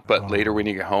right now. But later when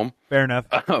you get home, fair enough.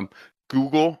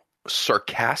 Google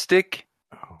Sarcastic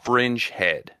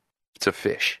Fringehead. It's a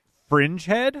fish.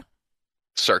 Fringehead?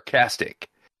 Sarcastic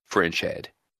Fringehead.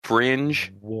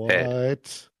 Fringe what? Head.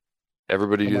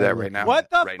 Everybody do that right now. What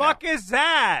the fuck is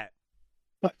that?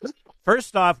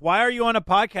 First off, why are you on a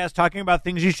podcast talking about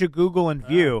things you should Google and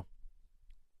view?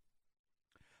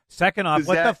 Second off,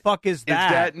 what the fuck is that?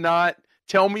 Is that not...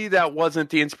 Tell me that wasn't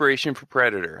the inspiration for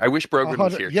Predator. I wish Brogan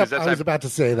was here. Yep, I was about to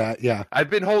say that, yeah. I've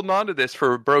been holding on to this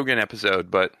for a Brogan episode,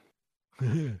 but...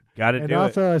 Got to do it. And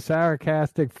also a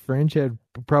sarcastic Fringehead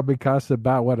probably costs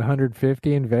about, $150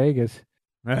 in Vegas?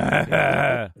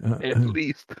 At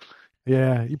least.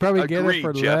 Yeah, you probably get it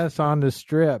for Jeff. less on the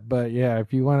strip, but yeah,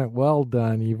 if you want it well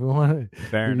done, you want it.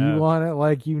 Fair enough. You want it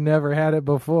like you never had it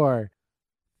before.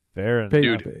 Fair enough,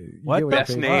 dude. What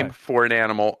best name for an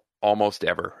animal almost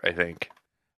ever? I think.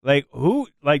 Like who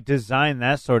designed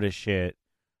that sort of shit?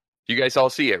 You guys all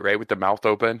see it, right? With the mouth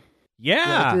open.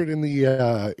 Yeah, I threw it in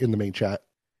the main chat.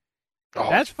 Oh,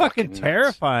 that's fucking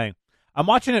terrifying. I'm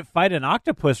watching it fight an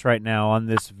octopus right now on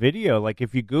this video. Like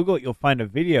if you Google it, you'll find a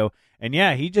video, and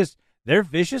yeah, they're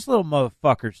vicious little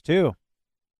motherfuckers, too.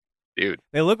 Dude.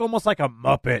 They look almost like a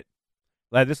Muppet.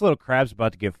 Like, this little crab's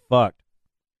about to get fucked.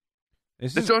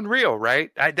 It's unreal, right?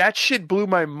 That shit blew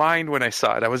my mind when I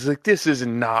saw it. I was like, this is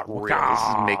not real. This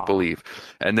is make-believe.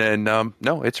 And then,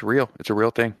 no, it's real. It's a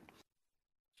real thing.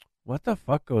 What the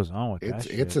fuck goes on with that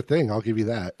shit? It's a thing. I'll give you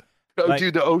that. Oh,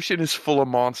 dude, the ocean is full of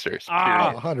monsters. Get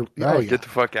the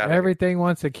fuck out of here. Everything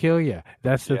wants to kill you.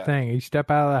 That's the thing. You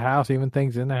step out of the house, even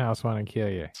things in the house want to kill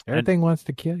you. Everything wants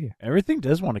to kill you. Everything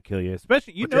does want to kill you,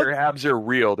 especially their abs are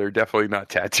real. They're definitely not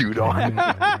tattooed on.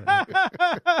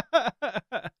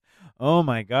 Oh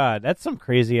my god, that's some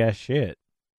crazy ass shit.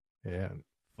 Yeah.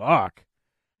 Fuck.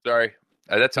 Sorry,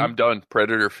 I'm done.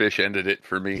 Predator fish ended it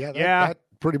for me. Yeah. That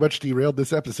pretty much derailed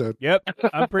this episode. Yep,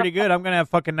 I'm pretty good. I'm gonna have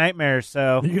fucking nightmares.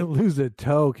 So you can lose a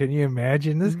toe. Can you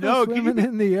imagine this? Swimming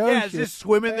in the ocean. Yeah, it's just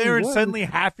swimming there, and suddenly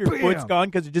half your foot's gone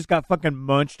because it just got fucking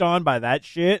munched on by that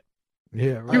shit.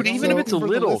 Yeah, right. Dude. Even if it's a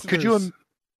little, could you?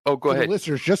 Go ahead,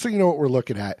 listeners. Just so you know what we're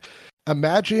looking at.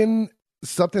 Imagine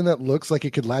something that looks like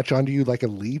it could latch onto you like a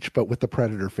leech, but with the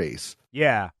predator face.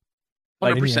 Yeah,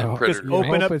 100% predator. Just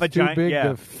open up too big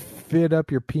to fit up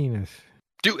your penis.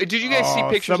 Did you guys see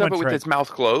pictures of it with its mouth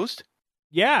closed?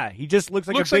 Yeah, he just looks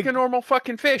like a normal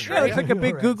fucking fish, right? Yeah, looks like a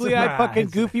big googly-eyed fucking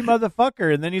goofy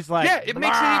motherfucker, and then he's like, yeah, it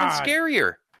makes it even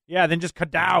scarier. Yeah, then just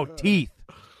kadow, teeth.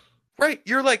 Right,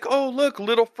 you're like, oh look,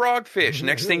 little frogfish.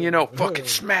 Next thing you know, fucking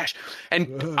smash.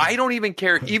 And I don't even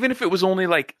care, even if it was only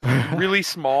like really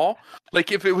small.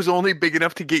 Like if it was only big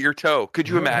enough to get your toe. Could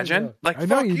you imagine? Like,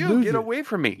 fuck you, get away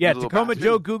from me. Yeah, Tacoma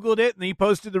Joe Googled it, and he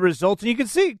posted the results, and you can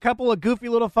see a couple of goofy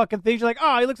little fucking things. You're like,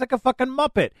 oh, he looks like a fucking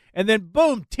Muppet. And then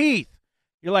boom, teeth.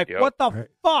 You're like, what the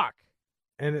fuck?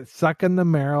 And it's sucking the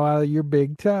marrow out of your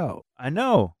big toe. I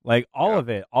know, like all of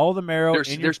it, all the marrow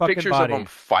in your fucking pictures body. of them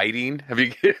fighting. Have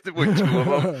you with two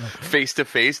of them face to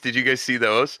face? Did you guys see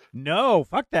those? No,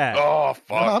 fuck that. Oh fuck!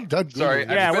 No, I'm done. Sorry.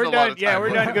 Yeah, we're done. Yeah, we're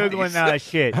done googling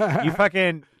shit. You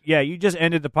fucking you just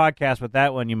ended the podcast with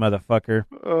that one, you motherfucker.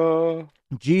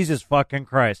 Jesus fucking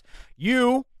Christ!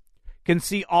 You can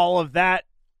see all of that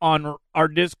on our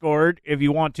Discord if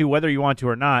you want to, whether you want to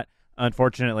or not.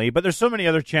 Unfortunately, but there's so many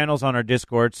other channels on our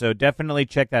Discord, so definitely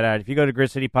check that out. If you go to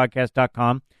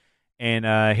gritcitypodcast.com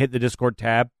and hit the Discord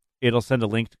tab, it'll send a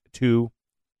link to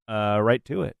right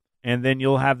to it, and then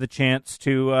you'll have the chance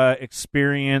to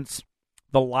experience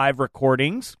the live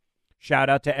recordings.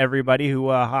 Shout out to everybody who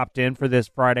hopped in for this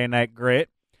Friday Night Grit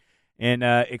and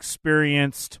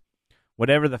experienced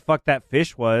whatever the fuck that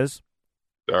fish was.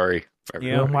 Sorry.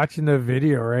 Yeah, I'm watching the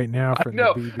video right now.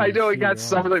 I know it got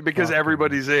something because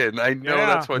everybody's in. I know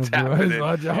that's what's happening.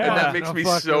 And that makes me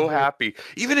so happy.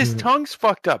 Even his tongue's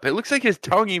fucked up. It looks like his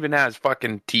tongue even has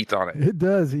fucking teeth on it. It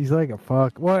does. He's like a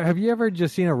fuck. Well, have you ever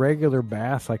just seen a regular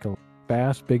bass, like a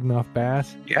bass, big mouth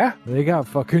bass? Yeah. They got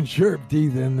fucking sharp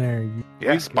teeth in there.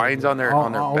 Yeah, spines on their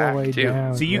back too.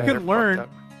 Down. So you can learn,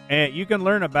 and you can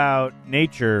learn about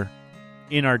nature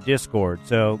in our Discord.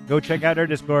 So go check out our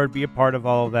Discord, be a part of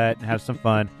all of that, and have some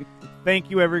fun. Thank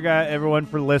you, everyone,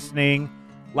 for listening.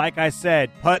 Like I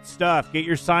said, Putt Stuff, get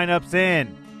your signups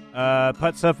in.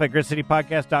 Putt Stuff at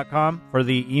gritcitypodcast.com for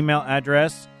the email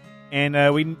address. And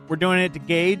we're doing it to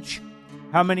gauge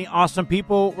how many awesome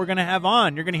people we're going to have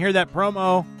on. You're going to hear that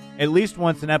promo at least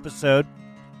once an episode.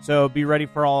 So be ready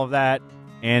for all of that.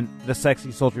 And the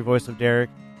sexy, sultry voice of Derek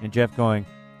and Jeff going,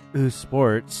 ooh,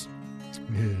 sports.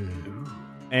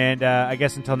 And I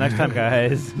guess until next time,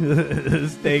 guys,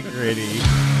 stay gritty.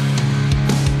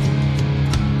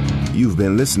 You've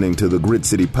been listening to the Grit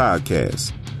City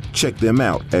Podcast. Check them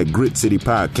out at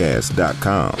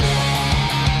gritcitypodcast.com.